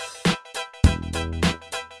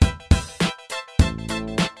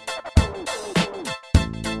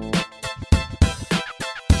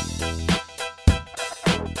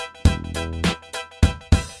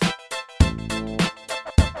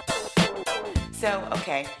 So,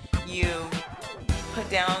 okay, you put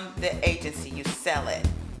down the agency, you sell it.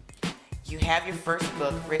 You have your first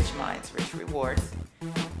book, Rich Minds, Rich Rewards.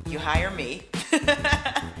 You hire me.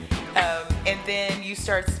 And then you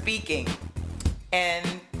start speaking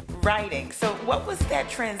and writing. So what was that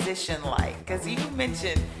transition like? Because you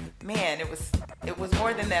mentioned, man, it was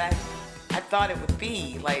more than that I thought it would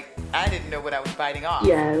be. Like, I didn't know what I was biting off.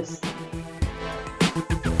 Yes.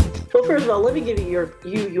 Well, first of all, let me give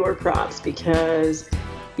you your props, because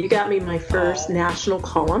you got me my first national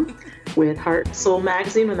column with Heart Soul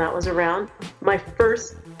magazine when that was around. My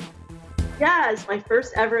first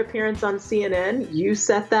ever appearance on CNN. You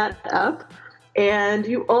set that up. And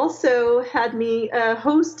you also had me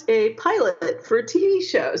host a pilot for a TV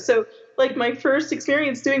show. So, like, my first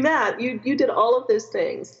experience doing that, you did all of those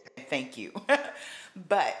things. Thank you.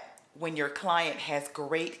 But when your client has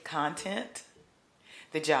great content,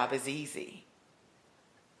 the job is easy,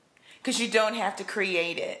 because you don't have to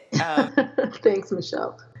create it. Thanks,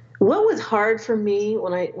 Michelle. What was hard for me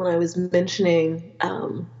when I was mentioning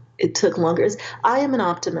it took longer is I am an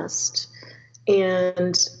optimist,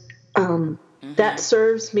 and that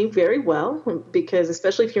serves me very well, because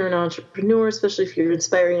especially if you're an entrepreneur, especially if you're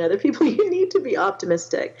inspiring other people, you need to be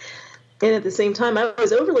optimistic. And at the same time, I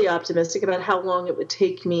was overly optimistic about how long it would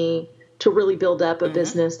take me to really build up a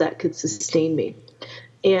business that could sustain me.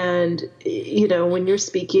 And, you know, when you're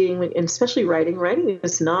speaking, and especially writing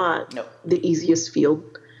is not the easiest field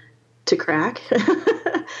to crack.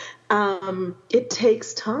 It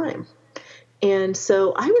takes time. And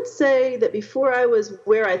so I would say that before I was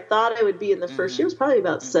where I thought I would be in the first year, it was probably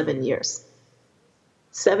about 7 years.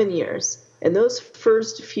 7 years. And those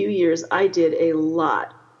first few years, I did a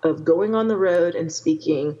lot of going on the road and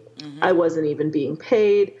speaking. I wasn't even being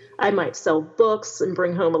paid. I might sell books and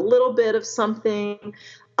bring home a little bit of something.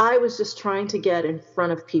 I was just trying to get in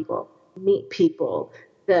front of people, meet people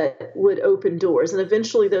that would open doors. And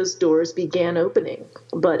eventually those doors began opening.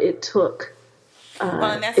 But it took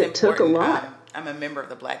and that's it took a lot. I'm a member of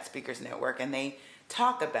the Black Speakers Network, and they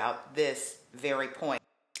talk about this very point.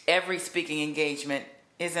 Every speaking engagement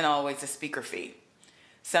isn't always a speaker fee.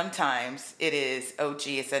 Sometimes it is,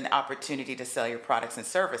 it's an opportunity to sell your products and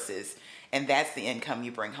services, and that's the income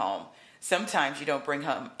you bring home. Sometimes you don't bring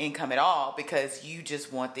home income at all, because you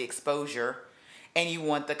just want the exposure and you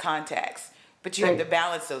want the contacts. But you have to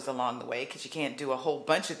balance those along the way, because you can't do a whole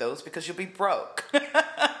bunch of those, because you'll be broke.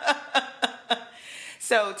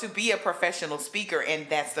 So to be a professional speaker, and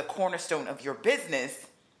that's the cornerstone of your business,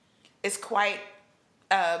 is quite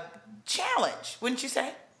a challenge, wouldn't you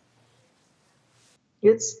say?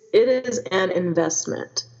 It is an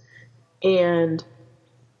investment. And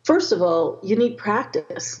first of all, you need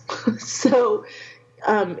practice. So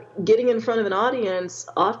getting in front of an audience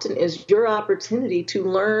often is your opportunity to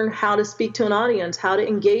learn how to speak to an audience, how to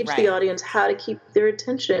engage the audience, how to keep their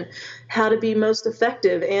attention, how to be most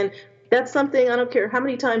effective. And that's something, I don't care how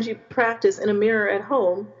many times you practice in a mirror at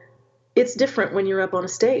home, it's different when you're up on a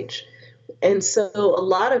stage. And so a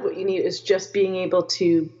lot of what you need is just being able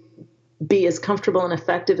to be as comfortable and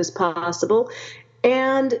effective as possible.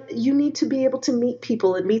 And you need to be able to meet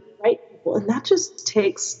people and meet the right people. And that just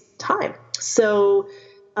takes time. So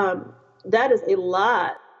that is a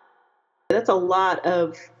lot. That's a lot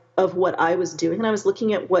of what I was doing. And I was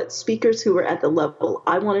looking at what speakers who were at the level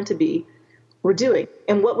I wanted to be were doing.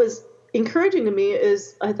 And what was encouraging to me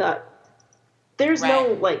is I thought, there's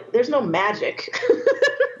no magic.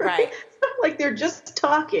 Right. Like, they're just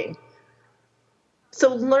talking.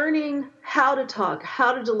 So learning how to talk,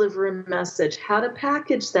 how to deliver a message, how to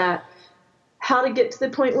package that, how to get to the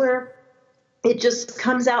point where it just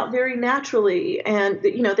comes out very naturally. And,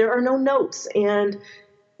 you know, there are no notes. And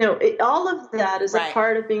all of that is a Right.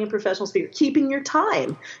 part of being a professional speaker, keeping your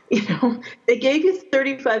time. They gave you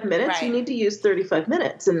 35 minutes. Right. You need to use 35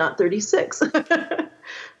 minutes and not 36.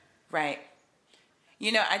 Right.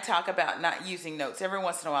 I talk about not using notes. Every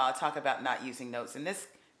once in a while, I talk about not using notes. And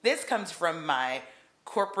this comes from my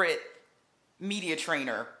corporate media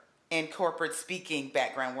trainer and corporate speaking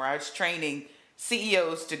background, where I was training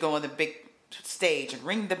CEOs to go on the big stage and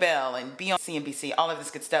ring the bell and be on CNBC, all of this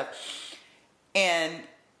good stuff. And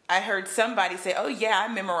I heard somebody say, "Oh yeah,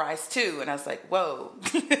 I memorized too." And I was like, whoa,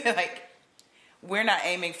 like, we're not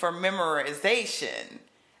aiming for memorization,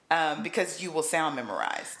 because you will sound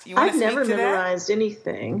memorized. You want I've to speak never to memorized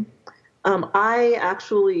anything.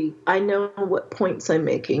 I know what points I'm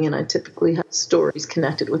making, and I typically have stories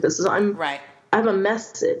connected with this. Right. I have a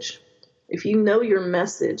message. If you know your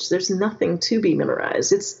message, there's nothing to be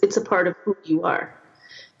memorized. It's a part of who you are.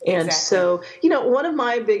 And Exactly. so, one of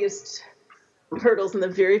my biggest hurdles in the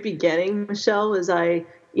very beginning, Michelle, was the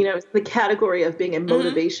category of being a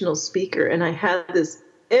motivational speaker. And I had this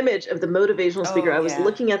image of the motivational speaker. Oh, I was yeah.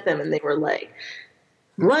 looking at them and they were like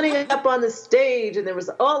running up on the stage, and there was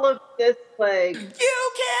all of this like,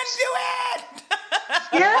 You can do it.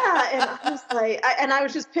 yeah. And I was like, I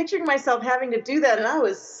was just picturing myself having to do that. And I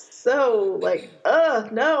was so like,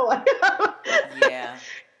 no. Yeah.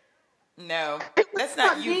 No, that's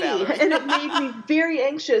not you, me. Valerie. And it made me very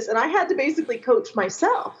anxious. And I had to basically coach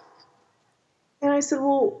myself. And I said,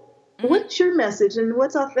 well, what's your message and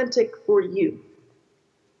what's authentic for you?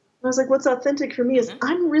 And I was like, what's authentic for me is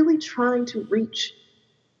I'm really trying to reach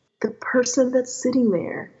the person that's sitting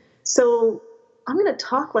there. So I'm going to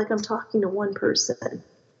talk like I'm talking to one person.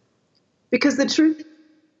 Because the truth,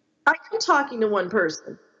 I am talking to one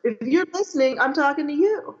person. If you're listening, I'm talking to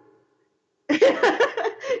you.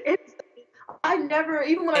 I never,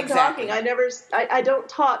 even when I'm Exactly. talking, I don't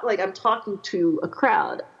talk like I'm talking to a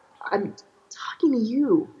crowd. I'm talking to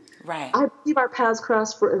you. Right. I believe our paths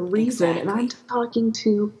cross for a reason, and I'm talking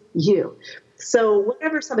to you. So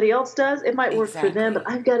whatever somebody else does, it might work for them, but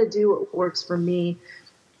I've got to do what works for me.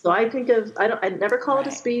 So I never call it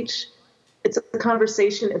a speech. It's a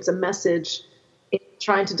conversation. It's a message. It's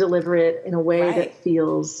trying to deliver it in a way that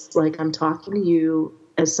feels like I'm talking to you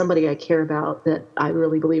as somebody I care about, that I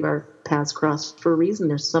really believe our paths cross for a reason.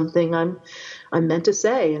 There's something I'm meant to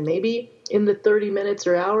say. And maybe in the 30 minutes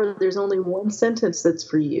or hour, there's only one sentence that's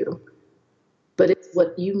for you, but it's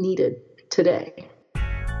what you needed today.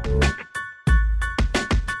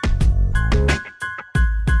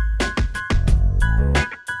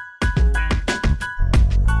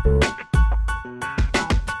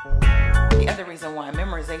 The other reason why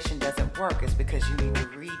memorization doesn't work is because you need to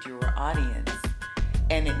read your audience,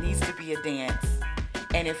 and it needs to be a dance.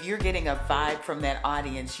 And if you're getting a vibe from that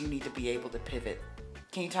audience, you need to be able to pivot.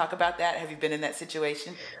 Can you talk about that? Have you been in that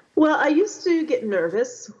situation? Well, I used to get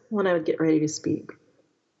nervous when I would get ready to speak.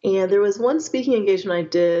 And there was one speaking engagement I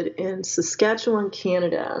did in Saskatchewan,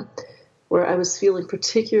 Canada, where I was feeling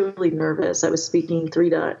particularly nervous. I was speaking 3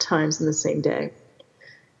 times in the same day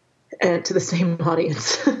and to the same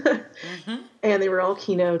audience. And they were all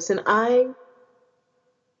keynotes. And I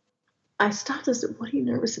stopped and said, what are you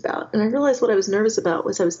nervous about? And I realized what I was nervous about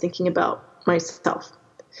was I was thinking about myself.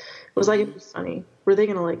 Was I going to be funny? Were they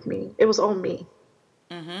going to like me? It was all me.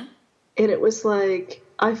 And it was like,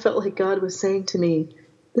 I felt like God was saying to me,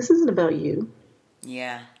 this isn't about you.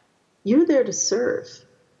 Yeah. You're there to serve.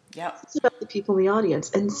 Yep. It's about the people in the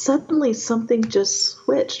audience. And suddenly something just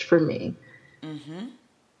switched for me.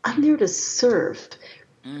 I'm there to serve.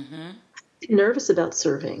 I'm nervous about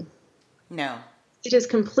serving. No. It is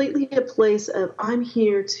completely a place of, I'm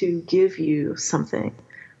here to give you something.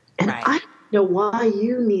 And I know why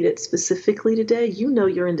you need it specifically today. You know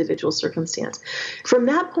your individual circumstance. From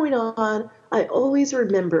that point on, I always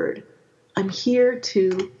remembered, I'm here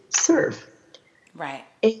to serve. Right.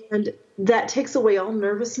 And that takes away all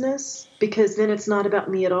nervousness, because then it's not about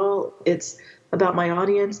me at all. It's about my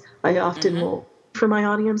audience. I often will for my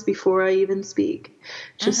audience before I even speak.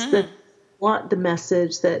 Just that I want the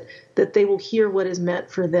message, that they will hear what is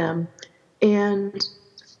meant for them. And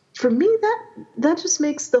for me, that just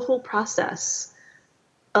makes the whole process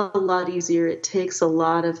a lot easier. It takes a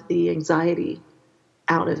lot of the anxiety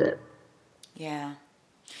out of it. Yeah.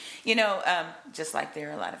 Just like there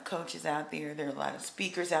are a lot of coaches out there are a lot of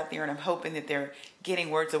speakers out there, and I'm hoping that they're getting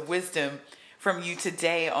words of wisdom from you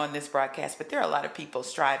today on this broadcast. But there are a lot of people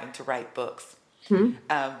striving to write books.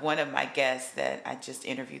 One of my guests that I just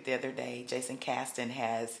interviewed the other day, Jason Caston,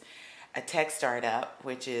 has a tech startup,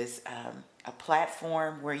 which is a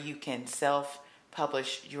platform where you can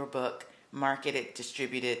self-publish your book, market it,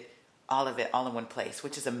 distribute it all of it all in one place,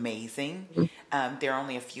 which is amazing. There are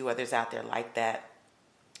only a few others out there like that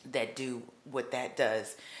do what that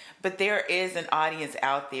does. But there is an audience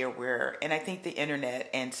out there where, and I think the internet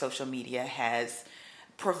and social media has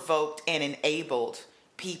provoked and enabled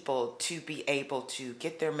people to be able to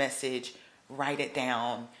get their message, write it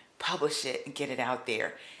down, publish it, and get it out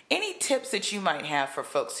there. Any tips that you might have for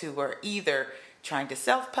folks who are either trying to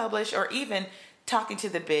self-publish or even talking to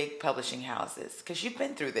the big publishing houses? Because you've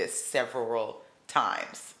been through this several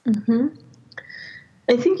times. Mm-hmm.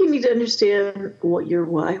 I think you need to understand what your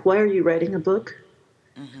why. Why are you writing a book?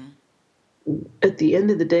 Mm-hmm. At the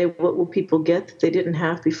end of the day, what will people get that they didn't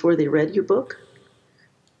have before they read your book?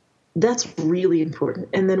 That's really important.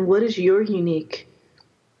 And then what is your unique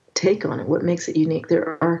take on it? What makes it unique?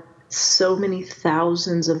 There are so many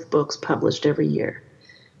thousands of books published every year.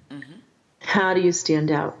 Mm-hmm. How do you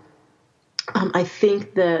stand out? I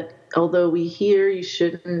think that although we hear you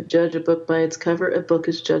shouldn't judge a book by its cover, a book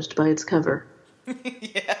is judged by its cover.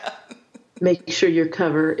 Yeah. Make sure your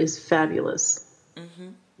cover is fabulous, mm-hmm.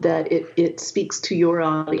 that it speaks to your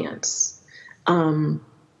audience,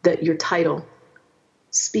 that your title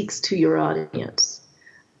speaks to your audience.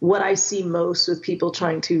 What I see most with people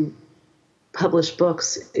trying to publish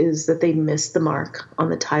books is that they miss the mark on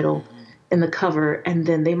the title mm-hmm. and the cover, and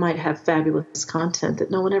then they might have fabulous content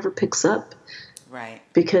that no one ever picks up. Right.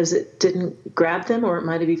 Because it didn't grab them, or it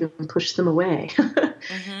might have even pushed them away.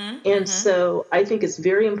 Mm-hmm, and mm-hmm. so I think it's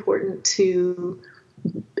very important to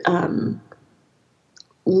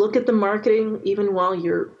look at the marketing even while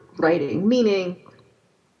you're writing, meaning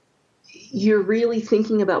you're really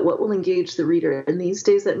thinking about what will engage the reader. And these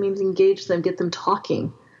days that means engage them, get them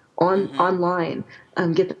talking mm-hmm. online,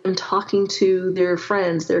 get them talking to their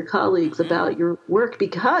friends, their colleagues mm-hmm. about your work,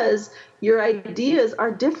 because your ideas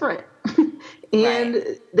are different. And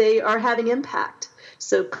right. they are having impact.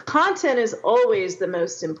 So content is always the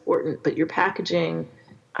most important, but your packaging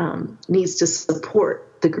needs to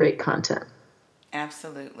support the great content.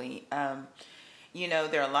 Absolutely. There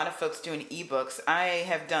are a lot of folks doing ebooks. I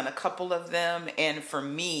have done a couple of them, and for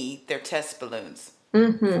me, they're test balloons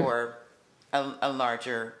mm-hmm. for a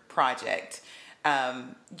larger project.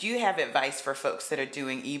 Do you have advice for folks that are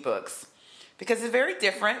doing ebooks? Because it's very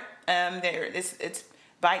different. It's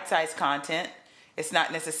bite-sized content. It's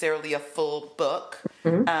not necessarily a full book,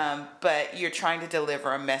 mm-hmm. But you're trying to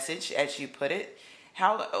deliver a message, as you put it.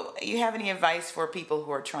 How you have any advice for people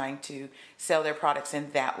who are trying to sell their products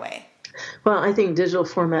in that way? Well, I think digital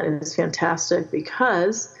format is fantastic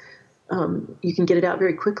because you can get it out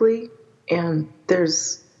very quickly, and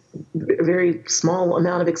there's a very small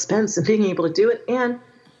amount of expense in being able to do it, and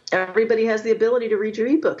everybody has the ability to read your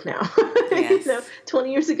ebook now. Yes.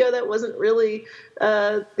 20 years ago, that wasn't really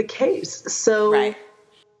the case. So right.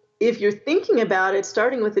 if you're thinking about it,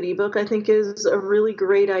 starting with an ebook, I think is a really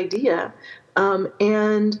great idea. But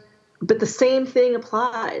the same thing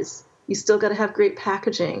applies. You still got to have great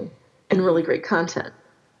packaging and really great content.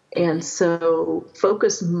 And so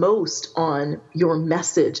focus most on your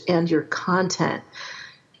message and your content.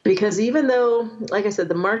 Because even though, like I said,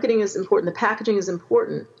 the marketing is important, the packaging is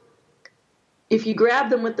important, if you grab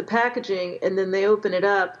them with the packaging and then they open it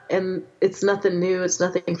up and it's nothing new, it's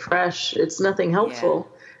nothing fresh, it's nothing helpful,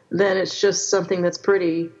 then it's just something that's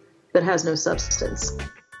pretty that has no substance.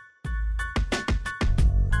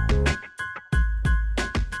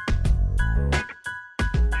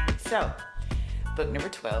 So, book number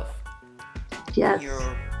 12. Yes.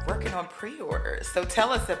 You're working on pre-orders. So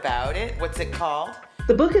tell us about it. What's it called?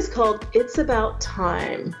 The book is called It's About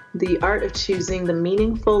Time, The Art of Choosing the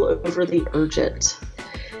Meaningful Over the Urgent.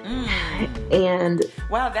 And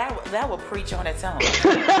wow, that will preach on its own.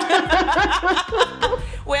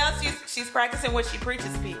 Well, she's practicing what she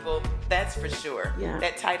preaches, people. That's for sure. Yeah.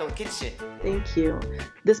 That title gets you. Thank you.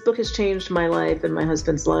 This book has changed my life and my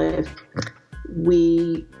husband's life.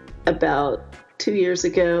 We, about 2 years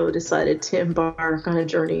ago, decided to embark on a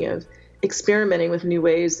journey of experimenting with new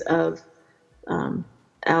ways of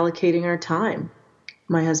allocating our time.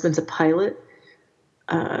 My husband's a pilot.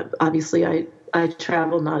 Obviously, I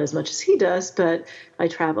travel not as much as he does, but I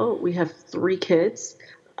travel. We have 3 kids,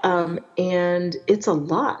 and it's a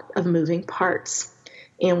lot of moving parts.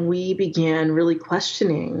 And we began really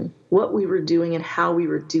questioning what we were doing and how we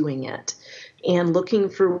were doing it, and looking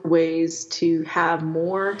for ways to have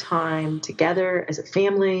more time together as a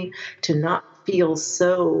family, to not feel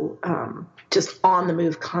so just on the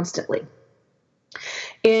move constantly.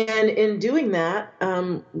 And in doing that,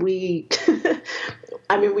 we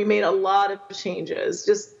made a lot of changes,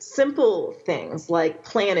 just simple things like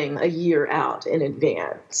planning a year out in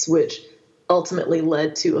advance, which ultimately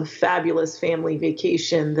led to a fabulous family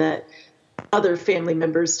vacation that other family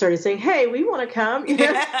members started saying, hey, we want to come.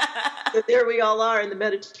 So there we all are in the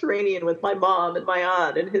Mediterranean with my mom and my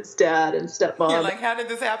aunt and his dad and stepmom. You're like, how did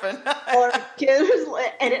this happen?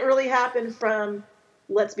 And it really happened from,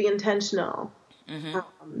 let's be intentional.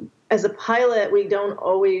 As a pilot, we don't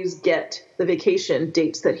always get the vacation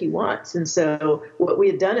dates that he wants. And so what we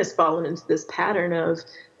had done is fallen into this pattern of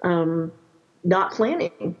not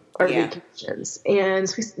planning our vacations. And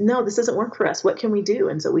so we said, no, this doesn't work for us. What can we do?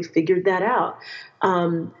 And so we figured that out.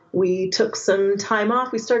 We took some time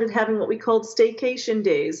off. We started having what we called staycation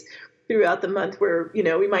days throughout the month where,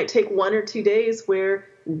 we might take 1 or 2 days where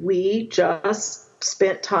we just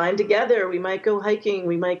spent time together. We might go hiking.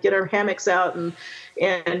 We might get our hammocks out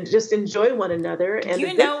and just enjoy one another. And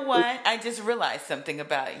you know what? I just realized something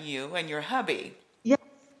about you and your hubby. Yes.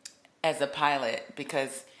 As a pilot,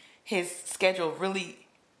 because his schedule really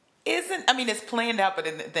isn't, it's planned out, but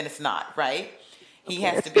then it's not, right? He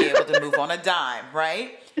has to be able to move on a dime,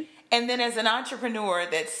 right? And then as an entrepreneur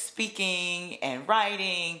that's speaking and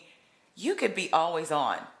writing, you could be always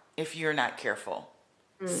on if you're not careful.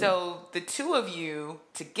 So the two of you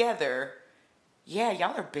together,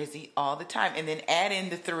 y'all are busy all the time. And then add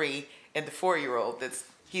in the 3 and the 4-year-old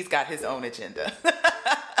he's got his own agenda.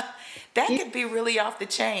 That could be really off the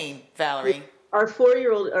chain, Valorie. Our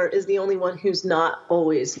 4-year-old is the only one who's not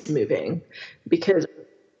always moving because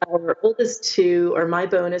our oldest 2 are my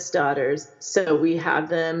bonus daughters. So we have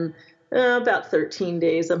them about 13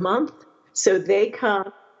 days a month. So they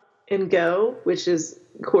come and go, which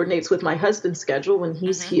coordinates with my husband's schedule when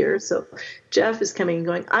he's here. So Jeff is coming and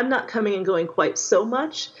going. I'm not coming and going quite so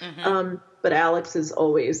much, but Alex is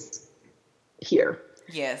always here.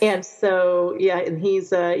 Yes. And so, and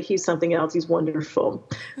he's something else. He's wonderful.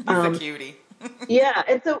 He's a cutie.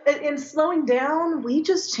 And so in slowing down, we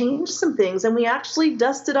just changed some things, and we actually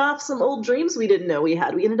dusted off some old dreams we didn't know we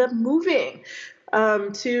had. We ended up moving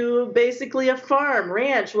to basically a farm,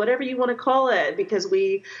 ranch, whatever you want to call it, because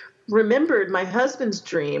we remembered my husband's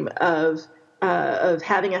dream of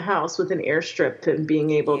having a house with an airstrip and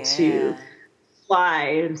being able to fly.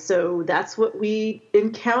 And so that's what we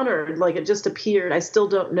encountered. Like, it just appeared. I still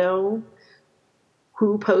don't know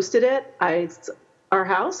who posted it. Our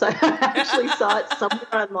house. I actually saw it somewhere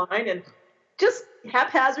online and just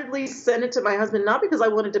haphazardly sent it to my husband, not because I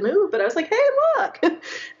wanted to move, but I was like, hey, look,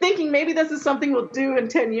 thinking maybe this is something we'll do in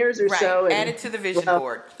 10 years or so. Add it to the vision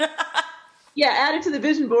board. Add it to the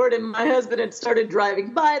vision board, and my husband had started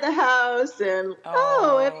driving by the house, and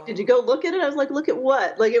did you go look at it? I was like, look at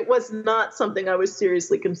what? Like, it was not something I was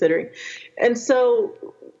seriously considering. And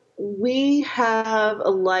so we have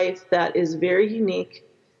a life that is very unique,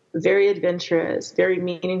 very adventurous, very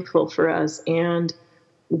meaningful for us, and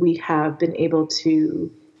we have been able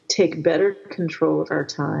to take better control of our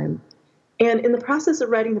time. And in the process of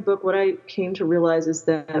writing the book, what I came to realize is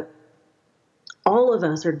that all of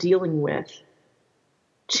us are dealing with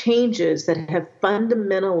changes that have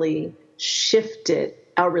fundamentally shifted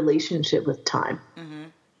our relationship with time.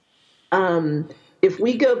 If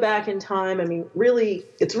we go back in time, it's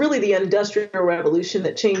really the Industrial Revolution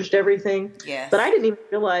that changed everything. Yes. But I didn't even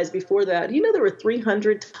realize before that. There were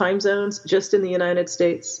 300 time zones just in the United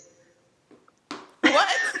States. What?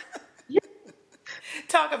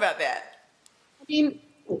 Talk about that.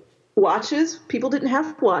 Watches, people didn't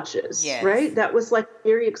have watches, right? That was like a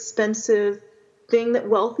very expensive thing that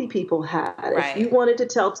wealthy people had. Right. If you wanted to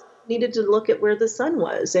tell, you needed to look at where the sun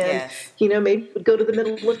was. And, maybe you would go to the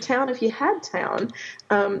middle of town if you had town.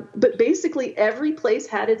 But basically every place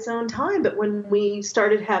had its own time. But when we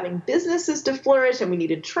started having businesses to flourish and we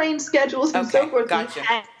needed train schedules and so forth, we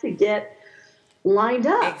had to get lined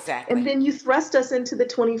up. Exactly. And then you thrust us into the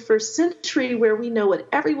 21st century where we know what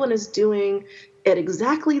everyone is doing at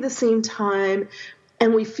exactly the same time,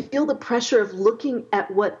 and we feel the pressure of looking at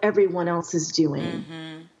what everyone else is doing.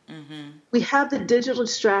 We have the digital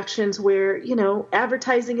distractions where,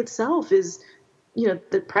 advertising itself is,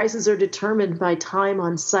 the prices are determined by time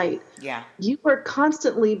on site. Yeah. You are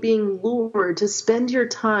constantly being lured to spend your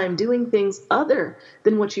time doing things other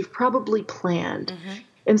than what you've probably planned.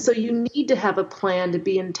 And so you need to have a plan to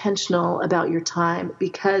be intentional about your time,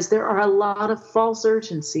 because there are a lot of false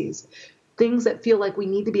urgencies, things that feel like we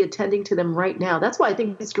need to be attending to them right now. That's why I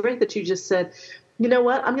think it's great that you just said, you know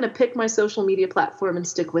what, I'm going to pick my social media platform and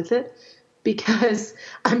stick with it, because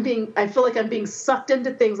I feel like I'm being sucked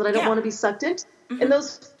into things that I don't want to be sucked into. And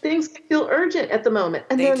those things feel urgent at the moment,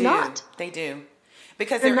 and they're not. They do.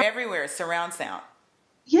 Because they're everywhere, surround sound.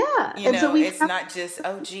 Yeah. It's not just,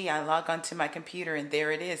 I log onto my computer and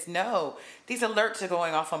there it is. No, these alerts are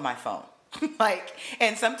going off on my phone.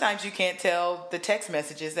 And sometimes you can't tell the text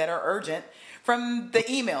messages that are urgent from the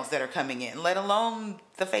emails that are coming in, let alone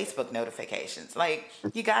the Facebook notifications.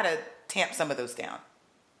 You got to tamp some of those down.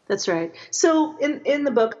 That's right. So in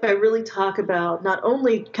the book, I really talk about not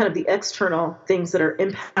only kind of the external things that are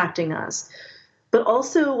impacting us, but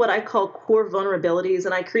also what I call core vulnerabilities.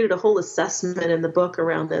 And I created a whole assessment in the book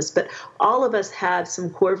around this. But all of us have some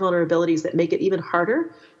core vulnerabilities that make it even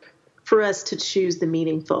harder for us to choose the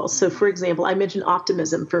meaningful. So, for example, I mentioned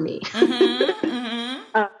optimism for me. Mm-hmm,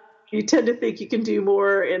 mm-hmm. You tend to think you can do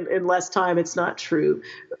more in less time. It's not true.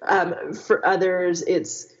 For others,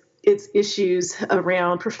 it's issues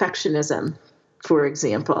around perfectionism, for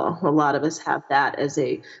example. A lot of us have that as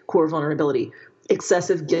a core vulnerability.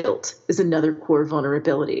 Excessive guilt is another core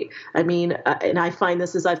vulnerability. I mean, and I find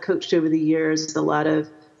this as I've coached over the years, a lot of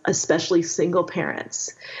especially single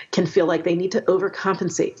parents can feel like they need to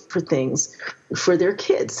overcompensate for things for their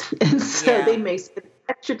kids. And so they may spend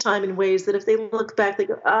extra time in ways that if they look back, they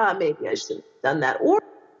go, maybe I should have done that. Or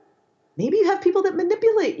maybe you have people that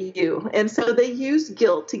manipulate you. And so they use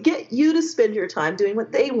guilt to get you to spend your time doing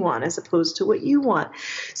what they want as opposed to what you want.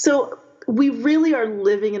 So we really are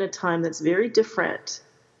living in a time that's very different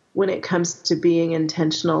when it comes to being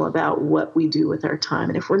intentional about what we do with our time.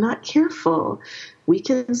 And if we're not careful, we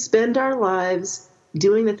can spend our lives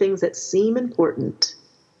doing the things that seem important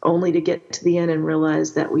only to get to the end and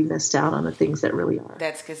realize that we missed out on the things that really are.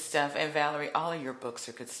 That's good stuff. And Valorie, all of your books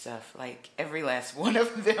are good stuff. Every last one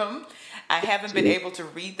of them. I haven't been able to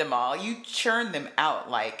read them all. You churn them out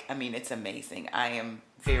it's amazing. I am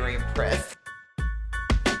very impressed.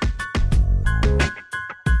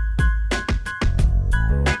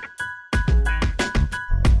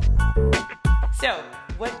 So,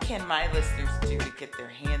 what can my listeners do to get their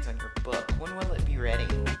hands on your book? When will it be ready?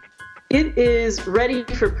 It is ready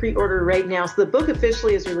for pre-order right now. So the book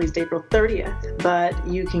officially is released April 30th, but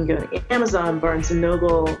you can go to Amazon, Barnes &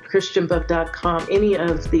 Noble, christianbook.com, any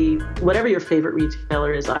of whatever your favorite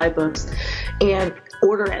retailer is, iBooks, and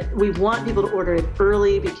order it. We want people to order it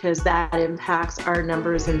early because that impacts our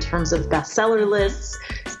numbers in terms of bestseller lists.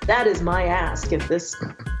 That is my ask. If this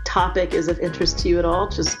topic is of interest to you at all,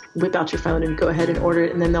 just whip out your phone and go ahead and order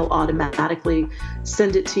it, and then they'll automatically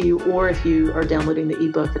send it to you. Or if you are downloading the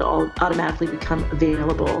ebook, it'll automatically become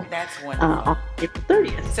available. That's wonderful. On April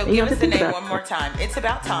 30th. So give us the name one more time. It's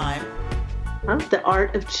about time. The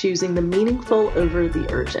Art of Choosing the Meaningful over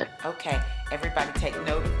the Urgent. Okay. Everybody take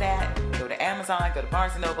note of that. Go to Amazon, go to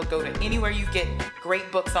Barnes & Noble, go to anywhere you get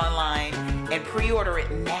great books online and pre-order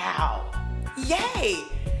it now. Yay!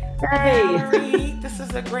 Valorie, this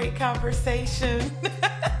is a great conversation.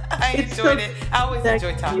 I enjoyed it. I always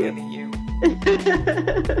enjoy talking to you.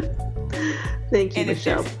 Thank you, and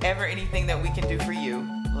Michelle. If there's ever anything that we can do for you,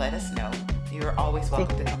 let us know. You're always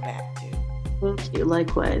welcome to come back to. Thank you.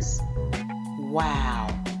 Likewise. Wow.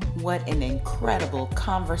 What an incredible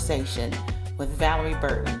conversation with Valorie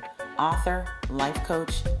Burton, author, life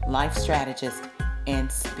coach, life strategist,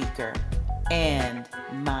 and speaker, and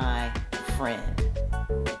my friend.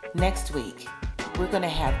 Next week, we're going to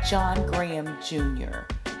have John Graham Jr.,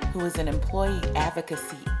 who is an employee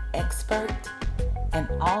advocacy expert and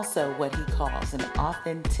also what he calls an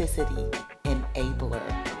authenticity enabler.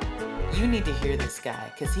 You need to hear this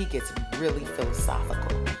guy because he gets really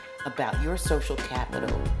philosophical about your social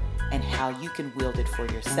capital and how you can wield it for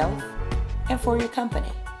yourself and for your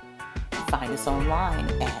company. Find us online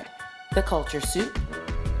at The Culture Soup,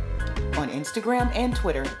 on Instagram and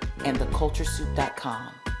Twitter, and theculturesoup.com.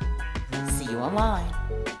 See you online.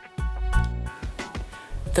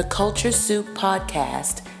 The Culture Soup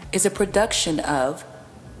Podcast is a production of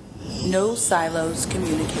No Silos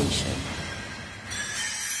Communication.